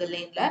சொல்றாங்க இந்த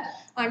லேன்ல.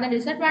 அண்ட்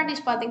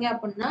டிஸ்அட்வான்டேஜ் பார்த்தீங்க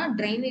அப்படின்னா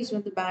ட்ரைனேஜ்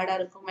வந்து பேடா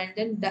இருக்கும். அண்ட்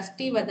தென்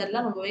டஸ்டி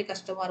வெதர்லாம் ரொம்பவே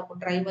கஷ்டமா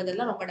இருக்கும். ட்ரை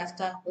வெதர்லாம் ரொம்ப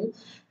டஸ்டா இருக்கும்.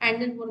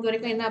 அண்ட் தென் பொறுத்த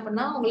வரைக்கும் என்ன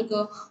அப்படின்னா உங்களுக்கு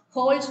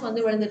ஹோல்ஸ்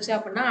வந்து விழுந்துருச்சு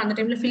அப்படின்னா அந்த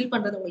டைம்ல ஃபில்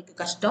பண்றது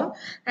உங்களுக்கு கஷ்டம்.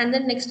 அண்ட்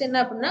தென் நெக்ஸ்ட்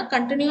என்ன அப்படின்னா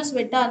கண்டினியூஸ்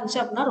வெட்டா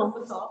இருந்துச்சு அப்படின்னா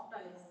ரொம்ப சாஃப்ட்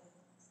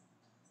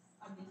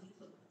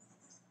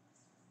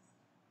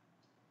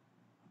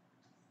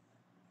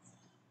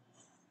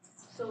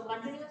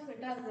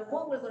வெட்டாக இருக்கிறப்போ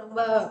உங்களுக்கு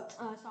ரொம்ப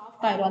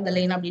சாஃப்ட் ஆயிடும் அந்த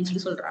லைன்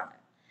அப்படின்னு சொல்றாங்க.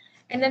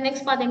 And then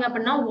next பாத்தீங்க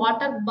அப்படின்னா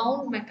water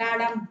bound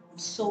macadam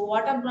roads. So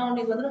water bound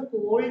இது வந்து நமக்கு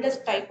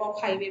oldest type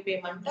of highway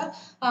payment.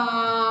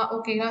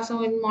 ஓகேங்களா. ஸோ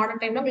இன்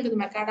மாடர்ன் டைம்ல உங்களுக்கு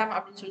இது மெக்காடம்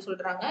அப்படின்னு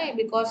சொல்றாங்க.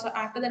 Because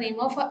after the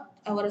name of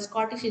ஒரு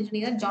ஸ்காட்டிஷ்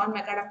இன்ஜினியர் ஜான்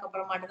மெக்காடம்க்கு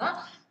அப்புறமாட்டு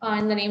தான்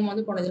இந்த நேம்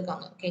வந்து கொண்டு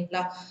வந்திருக்காங்க.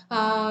 ஓகேங்களா.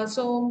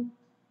 ஸோ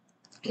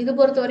இது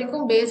பொறுத்த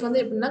வரைக்கும் பேஸ்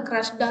வந்து எப்படின்னா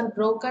கிரஷ்ட் ஆர்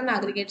ப்ரோக்கன்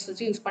அக்ரிகேட்ஸ்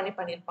வச்சு யூஸ்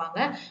பண்ணியிருப்பாங்க.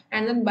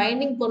 அண்ட் தென்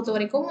பைண்டிங் பொறுத்த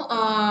வரைக்கும்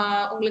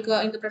உங்களுக்கு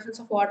இந்த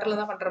ப்ரெசன்ஸ் ஆஃப் வாட்டர்ல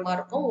தான் பண்ற மாதிரி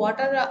இருக்கும்.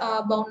 வாட்டர்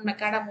பவுண்ட்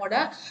மெக்காடமோட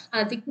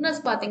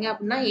திக்னஸ் பார்த்தீங்க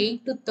அப்படின்னா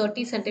 8 to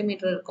 30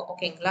 சென்டிமீட்டர் இருக்கும்.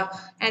 ஓகேங்களா.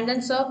 அண்ட்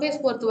தென்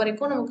சர்ஃபேஸ் பொறுத்த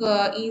வரைக்கும் நமக்கு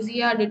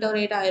ஈஸியாக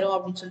டிட்டோரேட் ஆயிரும்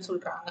அப்படின்னு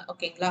சொல்றாங்க.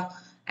 ஓகேங்களா.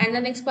 அண்ட்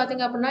தென் நெக்ஸ்ட்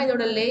பார்த்தீங்க அப்படின்னா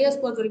இதோட லேயர்ஸ்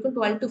பொறுத்த வரைக்கும்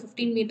 12 to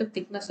 15 மீட்டர்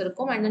திக்னஸ்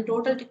இருக்கும். அண்ட் தென்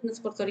டோட்டல்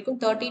திக்னஸ் பொறுத்த வரைக்கும்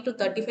 30 to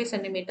 35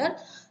 சென்டிமீட்டர்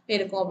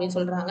இருக்கும் அப்படின்னு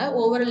சொல்றாங்க.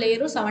 ஒவ்வொரு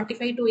லேயரும்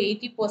 75 to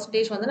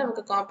 80% வந்து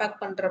நமக்கு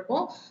காம்பேக்ட் பண்றப்போ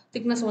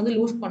திக்னஸ் வந்து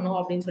லூஸ் பண்ணும்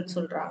அப்படின்னு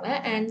சொல்றாங்க.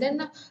 அண்ட்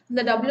தென்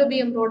இந்த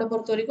WBM ரோட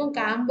பொறுத்த வரைக்கும்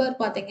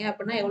கேம்பர் பார்த்தீங்க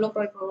அப்படின்னா எவ்வளோ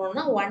ப்ரொவைட்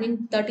பண்ணுவோம்னா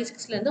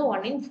 1/36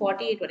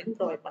 1/48 வரைக்கும்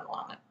ப்ரொவைட்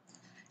பண்ணுவாங்க.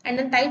 And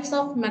then types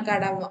of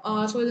macadam.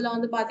 So இதில்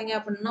வந்து பார்த்தீங்க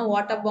அப்படின்னா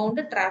water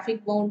pound,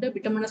 traffic pound,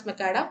 பிட்டமினஸ்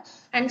macadam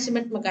and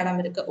cement macadam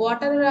இருக்கு.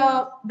 வாட்டர்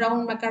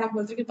ப்ரௌன் மெக்காடம்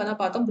பொறுத்த வரைக்கும் இப்போ தான்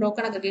பார்த்தோம்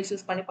ப்ரோக்கன் அக்ரிகேட்ஸ்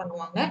யூஸ் பண்ணி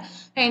பண்ணுவாங்க.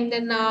 And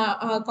then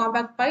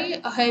compact by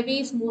heavy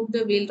smooth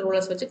wheel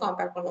rollers வச்சு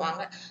காம்பேக்ட்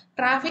பண்ணுவாங்க.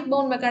 டிராஃபிக்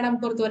பவுண்ட் மெக்காடம்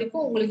பொறுத்த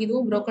வரைக்கும் உங்களுக்கு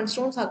இதுவும் ப்ரோக்கன்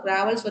ஸ்டோன்ஸ் ஆர்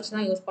கிராவல்ஸ் வச்சு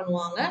தான் யூஸ்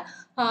பண்ணுவாங்க.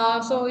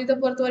 ஸோ இதை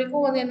பொறுத்த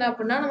வரைக்கும் வந்து என்ன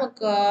அப்படின்னா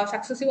நமக்கு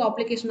சக்ஸசிவ்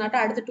அப்ளிகேஷன்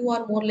ஆட்ட அடுத்து 2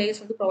 or more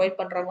லேயர்ஸ் வந்து ப்ரொவைட்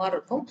பண்ணுற மாதிரி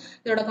இருக்கும்.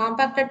 இதோட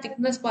காம்பேக்டட்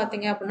திக்னஸ்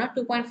பார்த்தீங்க அப்படின்னா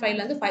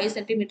 2.5 5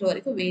 சென்டிமீட்டர்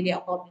வரைக்கும் வேரி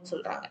ஆகும் அப்படின்னு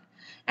சொல்றாங்க.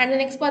 அண்ட்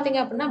நெக்ஸ்ட் பார்த்தீங்க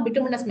அப்படின்னா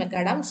பிட்டுமினஸ்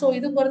மெக்காடம். ஸோ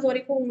இது பொறுத்த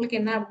வரைக்கும் உங்களுக்கு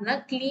என்ன அப்படின்னா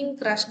க்ளீன்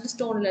கிரஷ்டு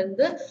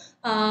ஸ்டோன்லேருந்து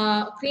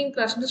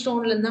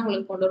தான்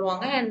உங்களுக்கு கொண்டு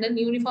வருவாங்க. அண்ட் தென்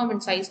யூனிஃபார்ம்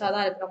அண்ட் சைஸாக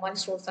தான் இருக்கிற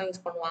மாதிரி ஸ்டோன்ஸ் தான்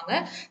யூஸ் பண்ணுவாங்க.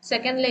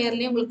 செகண்ட்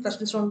லேயர்லேயும் உங்களுக்கு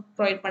கிரஷ்டு ஸ்டோன்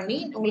ப்ரொவைட் பண்ணி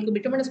உங்களுக்கு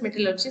பிட்டுமினஸ்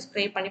மெட்டீரியல் வச்சு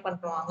ஸ்ப்ரே பண்ணி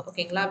பண்ணுவாங்க.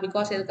 ஓகேங்களா.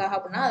 பிகாஸ் எதுக்காக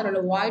அப்படின்னா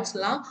அதோட வாய்ட்ஸ்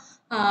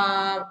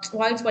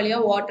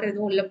வழியாக வாட்டர்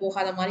எதுவும் உள்ளே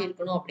போகாத மாதிரி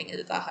இருக்கணும்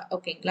அப்படிங்கிறதுக்காக.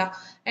 ஓகேங்களா.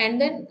 அண்ட்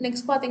தென்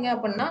நெக்ஸ்ட் பார்த்தீங்க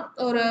அப்படின்னா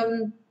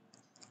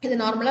இது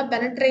நார்மலாக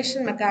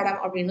பெனட்ரேஷன் மெக்காடம்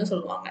அப்படின்னு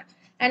சொல்லுவாங்க.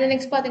 அண்ட்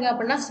நெக்ஸ்ட் பார்த்தீங்க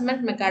அப்படின்னா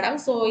சிமெண்ட் மெக்காடம்.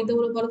 ஸோ இது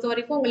பொறுத்த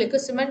வரைக்கும்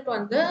உங்களுக்கு சிமெண்ட்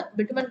வந்து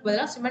பிட்டுமெண்ட்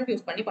பதிலாக சிமெண்ட்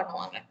யூஸ் பண்ணி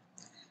பண்ணுவாங்க.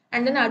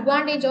 And then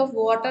advantage of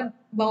water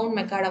bound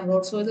macadam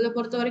road. So இதில்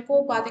பொறுத்த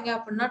வரைக்கும் பார்த்தீங்க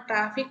அப்படின்னா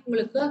டிராஃபிக்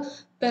உங்களுக்கு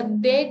பெர்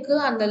டேக்கு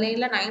அந்த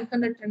லைனில்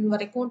 900 ton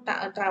வரைக்கும்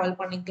ட்ராவல்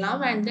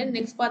பண்ணிக்கலாம். அண்ட் தென்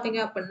நெக்ஸ்ட் பார்த்தீங்க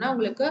அப்படின்னா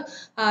உங்களுக்கு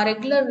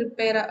ரெகுலர்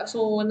ரிப்பேர் ஸோ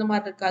இந்த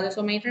மாதிரி இருக்காது.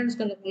 ஸோ மெயின்டெனன்ஸ்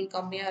உங்களுக்கு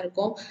கம்மியாக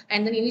இருக்கும்.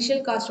 அண்ட் தென்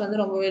இனிஷியல் காஸ்ட் வந்து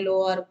ரொம்பவே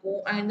லோவாக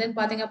இருக்கும். அண்ட் தென்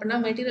பார்த்தீங்க அப்படின்னா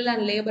மெட்டீரியல்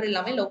அண்ட் லேபர்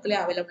எல்லாமே லோக்கலே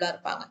அவைலபிளாக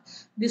இருப்பாங்க.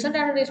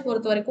 டிஸ்அட்வான்டேஜ்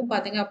பொறுத்த வரைக்கும்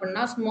பார்த்தீங்க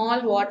அப்படின்னா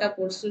ஸ்மால் வாட்டர்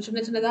போர்ட்ஸ்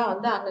சின்னதாக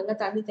வந்து அங்கங்கே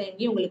தண்ணி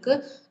தேங்கி உங்களுக்கு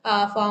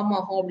ஃபார்ம்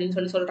ஆகும்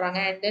அப்படின்னு சொல்கிறாங்க.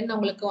 அண்ட் தென்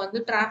உங்களுக்கு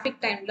வந்து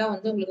டிராஃபிக் டைமில்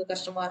வந்து உங்களுக்கு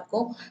கஷ்டமாக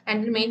இருக்கும்.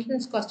 அண்ட் தென்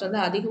மெயின்டெனன்ஸ் காஸ்ட்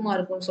வந்து அதிகமாக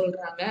இருக்கும்னு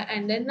சொல்கிறாங்க.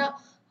 அண்ட் தென்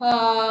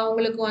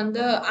உங்களுக்கு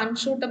வந்து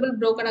அன்சூட்டபிள்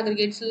ப்ரோக்கன்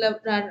அக்ரிகேட்ஸில்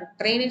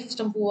ட்ரைனேஜ்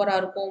சிஸ்டம்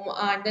புவராக இருக்கும்.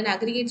 அண்ட் தென்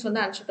அக்ரிகேட்ஸ்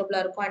வந்து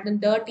அன்சூட்டபிளாக இருக்கும். அண்ட்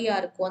தென்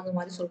டர்ட்டியாக இருக்கும் அந்த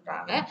மாதிரி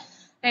சொல்கிறாங்க.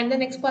 அண்ட்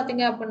தென் நெக்ஸ்ட்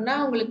பார்த்தீங்க அப்படின்னா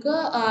உங்களுக்கு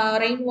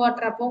ரெயின்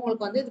வாட்டர் அப்போ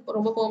உங்களுக்கு வந்து இது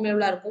ரொம்ப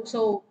பெர்மியபிளாக இருக்கும். ஸோ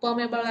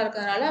பெர்மியபிளாக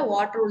இருக்கிறதுனால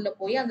வாட்டர் உள்ளே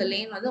போய் அந்த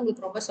லேன் வந்து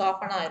உங்களுக்கு ரொம்ப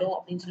சாஃப்டாக ஆயிரும்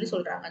அப்படின்னு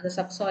சொல்கிறாங்க அந்த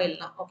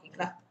சப்சாயில்லாம்.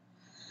 ஓகேங்களா.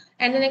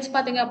 அண்ட் நெக்ஸ்ட்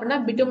பார்த்தீங்க அப்படின்னா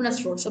bituminous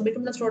road. So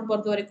bituminous road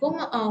பொறுத்த வரைக்கும்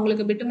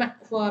உங்களுக்கு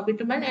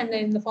பிட்டுமன் அண்ட்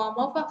இந்த ஃபார்ம்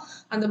ஆஃப்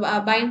அந்த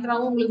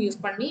பைண்டராகவும் உங்களுக்கு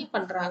யூஸ் பண்ணி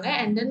பண்ணுறாங்க.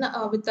 And then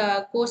with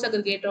course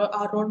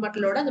aggregator road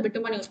மெட்டலோட அந்த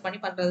பிட்டுமன் யூஸ் பண்ணி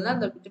பண்ணுறது தான்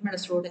அந்த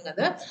பிட்டுமினஸ்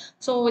ரோடுங்கிறது.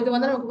 ஸோ இது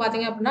வந்து நமக்கு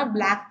பார்த்தீங்க அப்படின்னா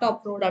பிளாக்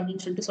டாப் ரோடு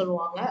அப்படின்னு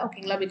சொல்லுவாங்க.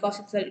 ஓகேங்களா. பிகாஸ்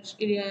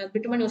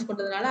பிட்டுமன் யூஸ்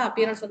பண்ணுறதுனால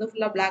அப்பியரன்ஸ் வந்து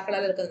ஃபுல்லாக பிளாக்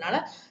கலர்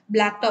இருக்கிறதுனால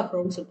பிளாக் டாப்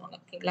ரோடுன்னு சொல்லுவாங்க.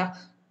 ஓகேங்களா.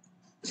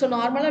 ஸோ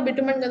நார்மலாக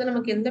பிட்டுமன்ங்கிறது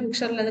நமக்கு எந்த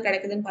மிக்சர்லேருந்து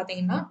கிடைக்குதுன்னு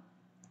பார்த்தீங்கன்னா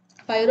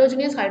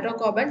pyrogenous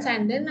hydrocarbons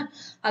and then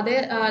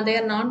they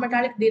are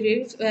non-metallic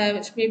derivatives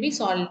which may be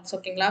solids.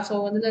 ஓகேங்களா.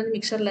 ஸோ வந்து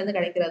மிக்சர்லேருந்து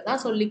கிடைக்கிறது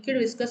தான். So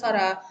liquid viscous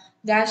R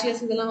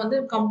gaseous இதெல்லாம் வந்து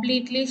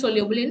completely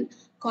soluble in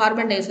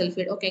carbon tie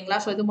sulphate. ஓகேங்களா.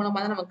 ஸோ இது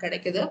மூலமாக தான் நமக்கு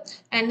கிடைக்குது.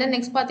 அண்ட் தென்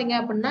நெக்ஸ்ட் பார்த்தீங்க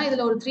அப்படின்னா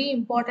இதில் ஒரு 3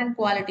 இம்பார்ட்டன்ட்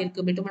குவாலிட்டி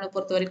இருக்குது பிட்டுமனை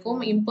பொறுத்த வரைக்கும்.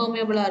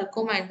 இம்பர்மியபிளாக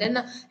இருக்கும். அண்ட் தென்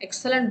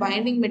எக்ஸலண்ட்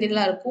பைண்டிங்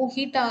மெட்டீரியலாக இருக்கும்.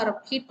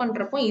 ஹீட்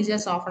பண்ணுறப்போ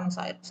ஈஸியாக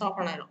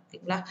சாஃப்டன் ஆயிரும்.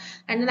 ஓகேங்களா.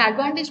 அண்ட் தென்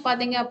அட்வான்டேஜ்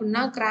பார்த்தீங்க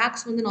அப்படின்னா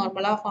கிராக்ஸ் வந்து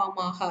நார்மலாக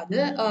ஃபார்ம் ஆகாது.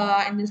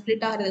 அண்ட் தென்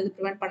ஸ்பிளிட் ஆகிறது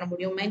ப்ரிவென்ட் பண்ண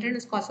முடியும்.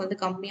 மெயின்டெனன்ஸ் காஸ்ட் வந்து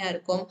கம்மியாக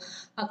இருக்கும்.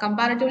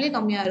 கம்பேரிட்டிவ்லி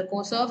கம்மியாக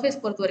இருக்கும். சர்ஃபேஸ்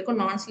பொறுத்த வரைக்கும்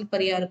நான்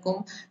ஸ்லிப்பரியாக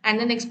இருக்கும். அண்ட்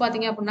தென் நெக்ஸ்ட்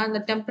பார்த்தீங்க அப்படின்னா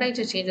அந்த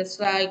டெம்பரேச்சர் சேஞ்சஸ்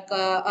லைக்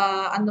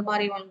அந்த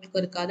மாதிரி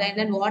உங்களுக்கு இருக்காது. அண்ட்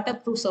தென் வாட்டர்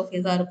ப்ரூஃப்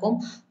சர்ஃபேஸாக இருக்கும்.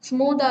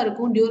 ஸ்மூத்தாக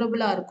இருக்கும்.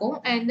 டியூரபிளாக இருக்கும்.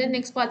 அண்ட் தென்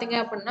நெக்ஸ்ட் பார்த்தீங்க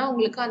அப்படின்னா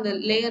உங்களுக்கு அந்த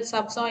லேயர்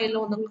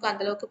சப்சாயிலும் வந்து உங்களுக்கு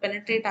அந்த அளவுக்கு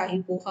பெனட்ரேட் ஆகி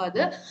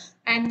போகாது.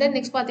 அண்ட் தென்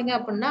நெக்ஸ்ட் பார்த்தீங்க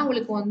அப்படின்னா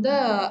உங்களுக்கு வந்து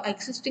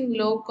எக்ஸிஸ்டிங்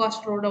லோ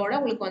காஸ்ட் ரோடோட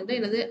உங்களுக்கு வந்து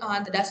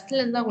அந்த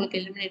டஸ்ட்லேருந்து உங்களுக்கு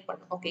எலிமினேட்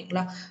பண்ணும்.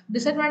 ஓகேங்களா.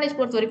 டிஸ்அட்வான்டேஜ்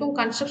பொறுத்த வரைக்கும்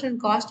கன்ஸ்ட்ரக்ஷன்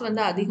காஸ்ட்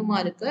வந்து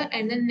அதிகமாக இருக்குது.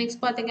 அண்ட் தென்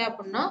நெக்ஸ்ட் பார்த்தீங்க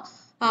அப்படின்னா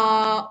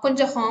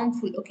கொஞ்சம்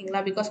ஹார்ம்ஃபுல்.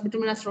 ஓகேங்களா. பிகாஸ்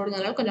பிட்டுமினஸ்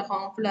ரோடுங்கிறதுனால கொஞ்சம்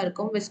ஹார்ம்ஃபுல்லாக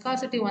இருக்கும்.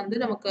 விஸ்காசிட்டி வந்து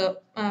நமக்கு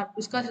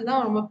விஸ்காசிட்டி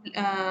தான் ரொம்ப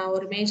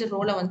ஒரு மேஜர்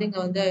ரோலை வந்து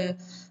இங்கே வந்து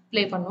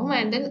ப்ளே பண்ணும்.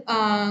 And then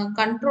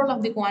control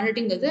of the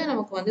குவான்டிட்டிங்கிறது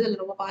நமக்கு வந்து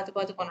இதில் ரொம்ப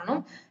பார்த்து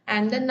பண்ணணும்.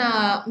 அண்ட் தென்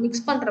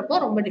மிக்ஸ் பண்ணுறப்போ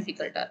ரொம்ப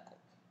டிஃபிகல்ட்டாக இருக்கும்.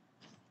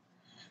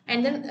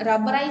 And then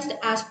ரப்பரைஸ்ட்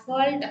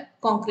asphalt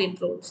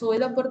concrete road. So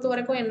இதை பொறுத்த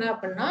வரைக்கும் என்ன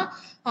அப்படின்னா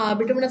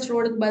பிட்டுமினஸ்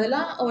ரோடுக்கு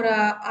பதிலாக ஒரு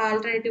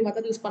ஆல்டர்னேட்டிவ்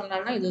மெத்தட் யூஸ்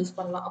பண்ணலாம்னா இது யூஸ்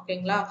பண்ணலாம்.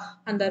 ஓகேங்களா,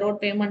 அந்த ரோட்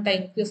பேமெண்ட்டை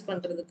இன்க்ரீஸ்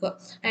பண்ணுறதுக்கு.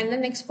 அண்ட்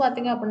தென் நெக்ஸ்ட்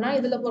பார்த்தீங்க அப்படின்னா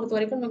இதில் பொறுத்த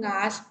வரைக்கும் நீங்கள்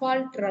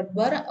ஆஸ்பால்ட்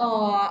ரப்பர்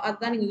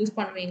அதுதான் நீங்கள் யூஸ்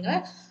பண்ணுவீங்க.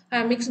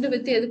 மிக்ஸ்டு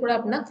வித் எது கூட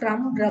அப்படின்னா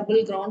க்ரம் ரபிள்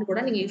கிரவுண்ட் கூட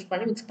நீங்கள் யூஸ்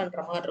பண்ணி மிக்ஸ்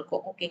பண்ணுற மாதிரி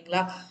இருக்கும்.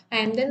 ஓகேங்களா,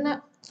 அண்ட் தென்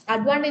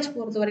அட்வான்டேஜ்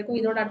பொறுத்த வரைக்கும்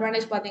இதோட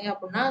அட்வான்டேஜ் பார்த்தீங்க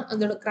அப்படின்னா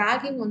அதோட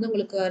கிராக்கிங் வந்து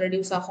உங்களுக்கு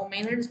ரெடியூஸ் ஆகும்,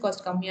 மெயின்டெனன்ஸ்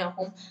காஸ்ட்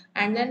கம்மியாகும்.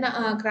 அண்ட் தென்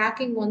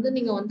கிராக்கிங் வந்து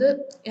நீங்கள் வந்து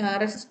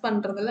ரெசிஸ்ட்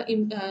பண்ணுறதுல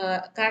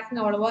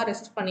கிராக்கிங் அவ்வளோவா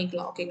ரெசிஸ்ட்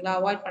பண்ணிக்கலாம். ஓகேங்களா,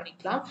 அவாய்ட்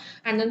பண்ணிக்கலாம்.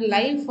 அண்ட் தென்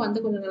லைஃப்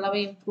வந்து கொஞ்சம்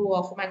நல்லாவே இம்ப்ரூவ்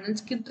ஆகும். அண்ட் தென்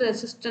ஸ்கிட்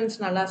ரெசிஸ்டன்ஸ்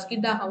நல்லா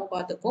ஸ்கிட் ஆகாமல்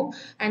பார்த்துக்கும்.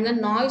 அண்ட்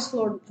தென் நாய்ஸ்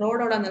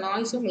ரோடோட அந்த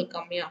நாய்ஸும் உங்களுக்கு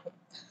கம்மியாகும்.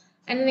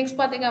 அண்ட் நெக்ஸ்ட்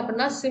பார்த்தீங்க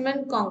அப்படின்னா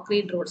cement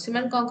concrete road.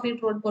 Cement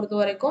concrete road பொறுத்த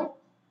வரைக்கும்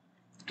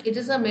it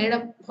is a made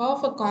up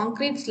of a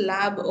concrete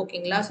slab.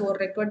 ஓகேங்களா, ஸோ ஒரு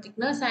ரெக்வர்ட்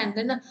திக்னஸ் அண்ட்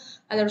தென்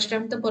அதோட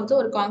ஸ்ட்ரென்த்தை பொறுத்து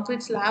ஒரு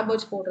கான்கிரீட் ஸ்லாப்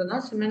வச்சு போடுறது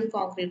தான் சிமெண்ட்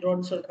கான்கிரீட்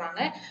ரோடு சொல்கிறாங்க.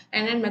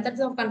 And then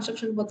methods of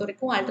construction பொறுத்த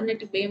வரைக்கும்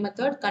alternative pay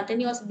method,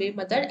 continuous pay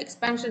method,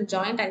 expansion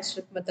joint and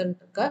strip method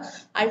இருக்கு.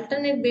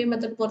 அல்டர்னேட் பே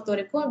மெத்தட் பொறுத்த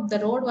வரைக்கும் இந்த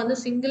ரோடு வந்து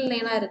சிங்கிள்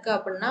லைனாக இருக்குது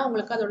அப்படின்னா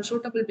உங்களுக்கு அதோட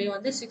ஷூட்டபிள் பே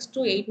வந்து 6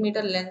 to 8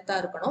 மீட்டர் லென்த்தாக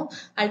இருக்கணும்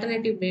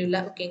அல்டர்னேட்டிவ் பேவில்.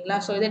 ஓகேங்களா,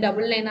 ஸோ இதே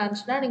டபுள் லைனாக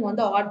இருந்துச்சுன்னா நீங்கள்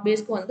வந்து ஆட்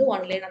பேஸ்க்கு வந்து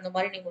 1 லைன் அந்த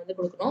மாதிரி நீங்கள் வந்து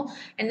கொடுக்கணும்.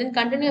 அண்ட் தென்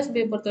கண்டினியூஸ்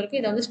பே பொறுத்த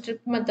வரைக்கும் இதை வந்து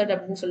ஸ்ட்ரிப் மெத்தட்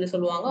அப்படின்னு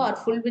சொல்லுவாங்க, ஆர்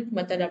ஃபுல் வித்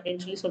மெத்தட்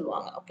அப்படின்னு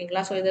சொல்லுவாங்க.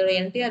 ஓகேங்களா, ஸோ இதோட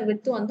என்டையர்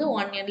வித் வந்து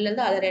 1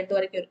 எண்ட்லேருந்து அதர் எண்ட்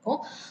வரைக்கும் இருக்கும்.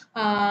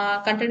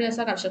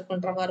 கண்டினியூஸாக கன்ஸ்ட்ரக்ட்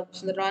பண்ணுற மாதிரி இருக்கும்.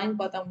 இந்த டிராயிங்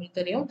பார்த்தா உங்களுக்கு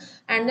தெரியும்.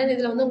 அண்ட் தென்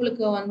இதில் வந்து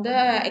உங்களுக்கு வந்து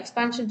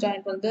எக்ஸ்பான்ஷன்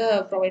ஜாயிண்ட் வந்து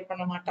ப்ரொவைட்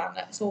பண்ண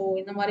மாட்டாங்க. ஸோ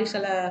இந்த மாதிரி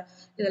சில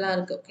இதெல்லாம்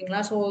இருக்குது.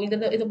 ஓகேங்களா, ஸோ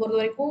இதை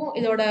பொறுத்த வரைக்கும்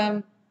இதோட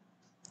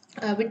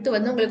வித்து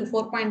வந்து உங்களுக்கு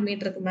 4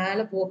 மீட்டருக்கு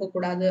மேலே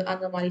போகக்கூடாது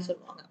அந்த மாதிரி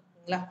சொல்லுவாங்க.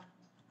 ஓகேங்களா,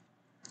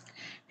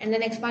 and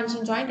then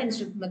expansion joint and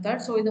strip method.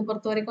 So இதை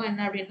பொறுத்த வரைக்கும்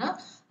என்ன அப்படின்னா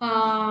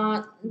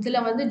இதில்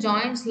வந்து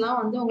ஜாயின்ட்ஸ்லாம்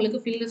வந்து உங்களுக்கு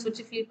ஃபில்லர்ஸ்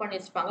வச்சு ஃபில் பண்ணி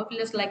வச்சுப்பாங்க.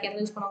 ஃபில்லர்ஸ் லைக்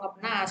என்ன யூஸ் பண்ணுவாங்க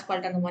அப்படின்னா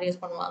ஆஸ்பால்ட் அந்த மாதிரி யூஸ்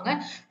பண்ணுவாங்க.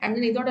 அண்ட்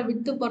தென் இதோட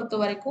வித்து பொறுத்த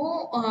வரைக்கும்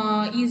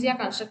ஈஸியாக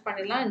கன்ஸ்ட்ரக்ட்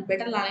பண்ணிடலாம் and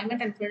better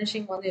alignment and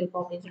finishing வந்து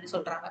இருக்கும் அப்படின்னு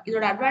சொல்கிறாங்க.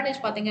 இதோட அட்வான்டேஜ்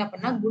பார்த்தீங்க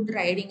அப்படின்னா குட்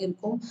ரைடிங்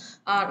இருக்கும்,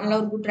 நல்ல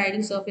ஒரு குட்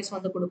ரைடிங் சர்ஃபேஸ்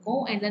வந்து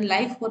கொடுக்கும். அண்ட் தென்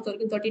லைஃப் பொறுத்த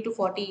வரைக்கும் 30 to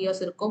 40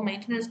 இயர்ஸ் இருக்கும்.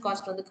 மெயின்டெனன்ஸ்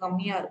காஸ்ட் வந்து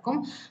கம்மியாக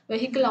இருக்கும்.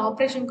 வெஹிக்கிள்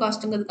ஆப்ரேஷன்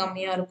காஸ்ட்டுங்கிறது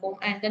கம்மியாக இருக்கும்.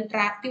 அண்ட் தென்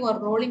ட்ராக்டிவ்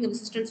ஒரு ரோலிங்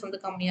ரெசிஸ்டன்ஸ்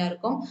வந்து கம்மியாக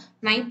இருக்கும்.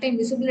 நைட்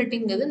டைம்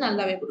விசிபிலிட்டிங்கிறது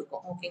நல்லாவே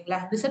கொடுக்கும். ஓகேங்களா,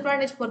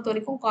 டிஸ்அட்வான்டேஜ் பொறுத்த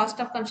வரைக்கும்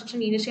காஸ்ட் ஆஃப்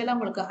கன்ஸ்ட்ரக்ஷன் இனிஷியலாக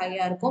உங்களுக்கு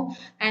ஹையாக இருக்கும்.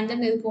 அண்ட்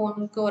தென் இதுக்கு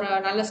உங்களுக்கு ஒரு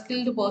நல்ல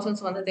ஸ்கில்டு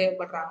பர்சன்ஸ் வந்து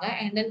தேவைப்படுறாங்க.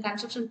 அண்ட் தென்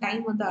கன்ஸ்ட்ரக்ஷன்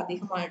டைம் வந்து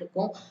அதிகமாக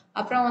எடுக்கும்.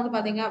 அப்புறம் வந்து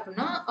பார்த்தீங்க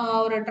அப்படின்னா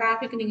ஒரு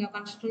டிராஃபிக் நீங்கள்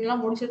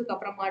கன்ஸ்ட்ரக்ஷன்லாம் முடிச்சதுக்கு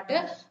அப்புறமாட்டு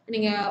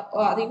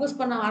நீங்கள் அதை யூஸ்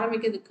பண்ண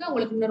ஆரம்பிக்கிறதுக்கு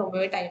உங்களுக்கு இன்னும்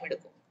ரொம்பவே டைம்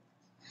எடுக்கும்.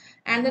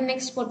 அண்ட் தென்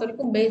நெக்ஸ்ட் பொறுத்த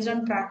வரைக்கும் பேஸ்ட்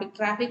ஆன்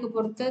டிராஃபிக்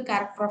பொறுத்து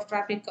கேரக்டர் ஆஃப்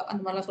டிராஃபிக் அந்த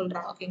மாதிரிலாம்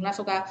சொல்கிறாங்க. ஓகேங்களா,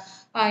 ஸோ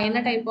என்ன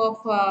டைப்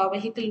ஆஃப்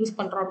வெஹிக்கிள் யூஸ்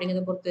பண்ணுறோம்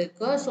அப்படிங்கிறத பொறுத்து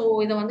இருக்கு. ஸோ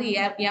இதை வந்து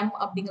எம்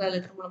அப்படிங்கிற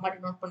லெட்டர் மூலமாக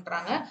டினோட்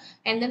பண்ணுறாங்க.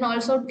 அண்ட் தென்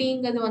ஆல்சோ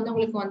டீங்கிறது வந்து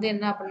உங்களுக்கு வந்து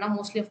என்ன அப்படின்னா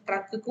மோஸ்ட்லி ஆஃப்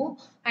ட்ரக்குக்கும்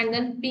அண்ட்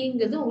தென்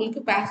பீங்கிறது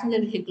உங்களுக்கு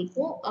பேசஞ்சர்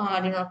வெஹிக்கிள்க்கும்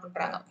டினோட்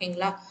பண்ணுறாங்க.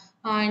 ஓகேங்களா,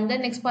 அண்ட்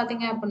தென் நெக்ஸ்ட்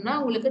பார்த்தீங்க அப்படின்னா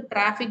உங்களுக்கு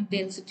டிராஃபிக்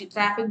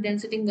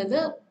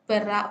டென்சிட்டிங்கிறது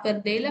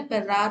பெர் டேல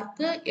பெர்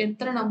ஹவருக்கு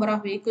எத்தனை நம்பர்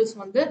ஆஃப் வெஹிக்கிள்ஸ்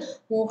வந்து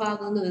மூவ்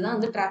ஆகுங்கிறது தான்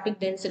வந்து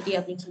டிராஃபிக் டென்சிட்டி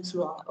அப்படின்னு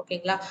சொல்லுவாங்க.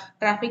 ஓகேங்களா,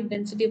 டிராஃபிக்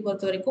டென்சிட்டி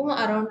பொறுத்த வரைக்கும்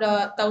அரௌண்ட்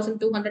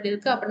 1200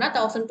 இருக்கு அப்படின்னா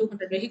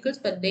 1200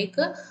 வெஹிக்கிள்ஸ் பெர்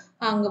டேக்கு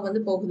அங்கே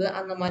வந்து போகுது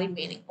அந்த மாதிரி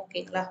மீனிங்.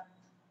 ஓகேங்களா,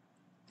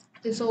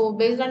 ஸோ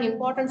பேஸ்ட் ஆன்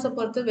இம்பார்ட்டன்ஸை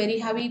பொறுத்து very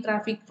heavy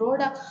traffic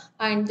road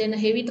and then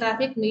heavy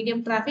traffic,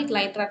 medium traffic,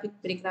 light traffic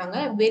பிரிக்கிறாங்க.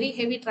 வெரி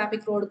ஹெவி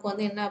டிராஃபிக் ரோடுக்கு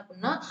வந்து என்ன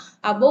அப்படின்னா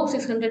அபவ்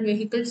 600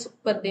 வெஹிக்கிள்ஸ்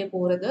பர் டே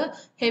போகிறது.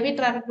 Heavy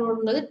traffic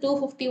ரோடுங்கிறது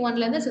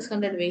 251லேருந்து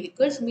 600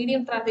 vehicles,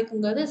 medium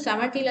டிராஃபிக்ங்கிறது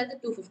 70லேருந்து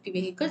 250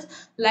 vehicles,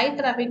 light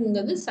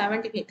டிராஃபிக்ங்கிறது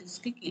 70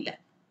 வெஹிக்கிள்ஸ்க்கு கீழே.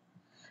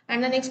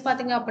 அண்ட் நெக்ஸ்ட்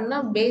பார்த்தீங்க அப்படின்னா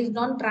based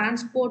on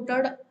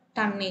transported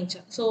tonnage.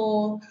 So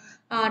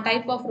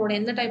type off road,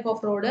 எந்த டைப்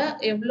ஆஃப் ரோடு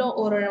எவ்வளோ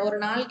ஒரு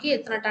நாளைக்கு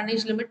எத்தனை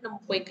டன்னேஜ் லிமிட் நம்ம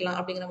போய்க்கலாம்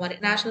அப்படிங்கிற மாதிரி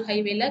நேஷனல்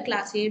ஹைவேல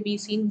கிளாஸ் ஏ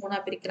பிசின்னு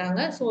 3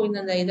 பிரிக்கிறாங்க.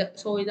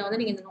 ஸோ இதை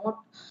வந்து நீங்கள்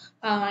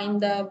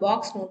இந்த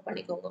பாக்ஸ் நோட்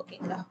பண்ணிக்கோங்க.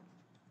 ஓகேங்களா,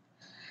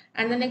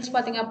 அண்ட் நெக்ஸ்ட்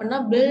பார்த்தீங்க அப்படின்னா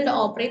build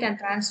operate and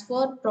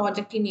transfer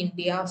project in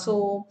India. So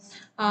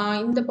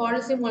இந்த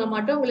பாலிசி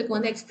மூலமாட்டும் உங்களுக்கு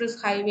வந்து எக்ஸ்பிரஸ்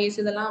ஹைவேஸ்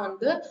இதெல்லாம்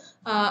வந்து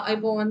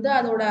இப்போ வந்து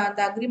அதோட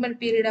அந்த அக்ரிமெண்ட்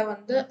பீரியடை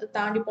வந்து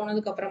தாண்டி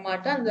போனதுக்கு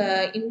அப்புறமாட்டு அந்த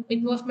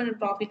இன்வெஸ்ட்மெண்ட்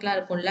ப்ராஃபிட்லாம்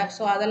இருக்கும்ல,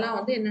 ஸோ அதெல்லாம்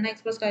வந்து என்னென்ன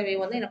எக்ஸ்பிரஸ் ஹைவே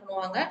வந்து என்ன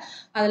பண்ணுவாங்க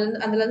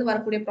அதுலேருந்து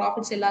வரக்கூடிய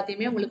ப்ராஃபிட்ஸ்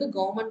எல்லாத்தையுமே உங்களுக்கு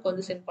கவர்மெண்ட்க்கு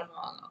வந்து சென்ட்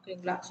பண்ணுவாங்க.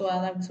 ஓகேங்களா, ஸோ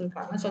அதான் இப்படி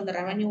சொல்கிறாங்க. ஸோ இந்த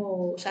ரெவன்யூ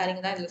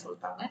ஷேரிங் தான் இதில்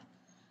சொல்கிறாங்க.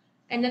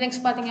 அண்ட்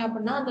நெக்ஸ்ட் பார்த்தீங்க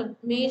அப்படின்னா அந்த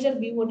மேஜர்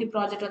பிஓடி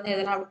ப்ராஜெக்ட் வந்து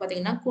எதெல்லாம் அப்படி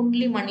பார்த்தீங்கன்னா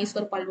Kundli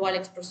Maneeswar Palwal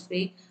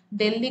expressway,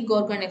 Delhi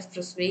கோர்கன்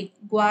expressway,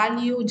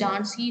 குவாலியூர்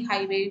Jhansi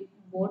highway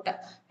boat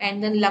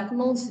and then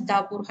Lucknow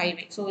Chittapur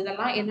highway. So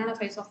இதெல்லாம் என்னென்ன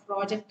சைஸ் ஆஃப்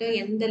ப்ராஜெக்ட்,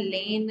 எந்த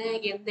லேனு,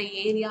 எந்த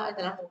ஏரியா,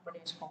 இதெல்லாம் நோட்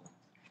பண்ணி வச்சுக்கோங்க.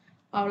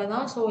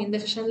 அவ்வளோதான். ஸோ இந்த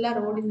செஷனில்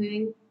road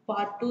engineering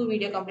part 2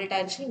 video complete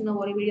ஆயிடுச்சு.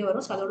 இன்னும் ஒரு வீடியோ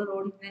வரும். ஸோ அதோட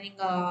ரிமைனிங்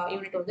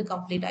யூனிட் வந்து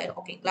கம்ப்ளீட் ஆயிரும்.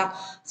 ஓகேங்களா?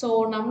 ஸோ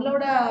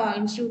நம்மளோட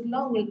இன்ஸ்டியூட்ல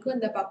உங்களுக்கு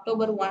இந்த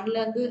அக்டோபர்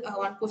 1லேருந்து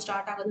 1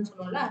 ஸ்டார்ட் ஆகுதுன்னு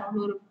சொன்னோம்ல,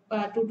 அரௌண்ட் ஒரு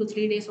 2 to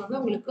 3 டேஸ் வந்து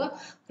உங்களுக்கு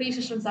ஃப்ரீ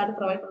செஷன்ஸ்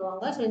ப்ரொவைட்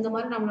பண்ணுவாங்க. ஸோ இந்த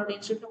மாதிரி நம்மளோட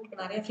இன்ஸ்டியூட்ல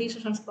உங்களுக்கு நிறைய ஃப்ரீ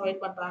செஷன்ஸ் ப்ரொவைட்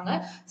பண்றாங்க.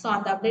 ஸோ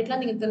அந்த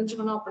அப்டேட்லாம் நீங்க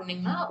தெரிஞ்சுக்கணும்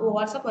அப்படின்னீங்கன்னா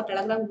வாட்ஸ்அப் ஒரு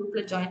டெலிகிராம்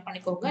குரூப்ல ஜாயின்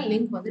பண்ணிக்கோங்க.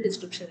 லிங்க் வந்து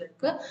டிஸ்கிரிப்ஷன்ல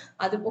இருக்கு.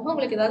 அது போக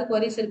உங்களுக்கு ஏதாவது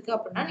குவரிஸ் இருக்கு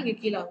அப்படின்னா நீங்க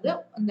கீழே வந்து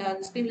அந்த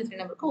ஸ்கிரீன்ல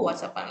தெரிய நம்பருக்கு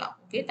வாட்ஸ்அப் பண்ணலாம்.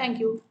 Okay,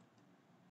 thank you.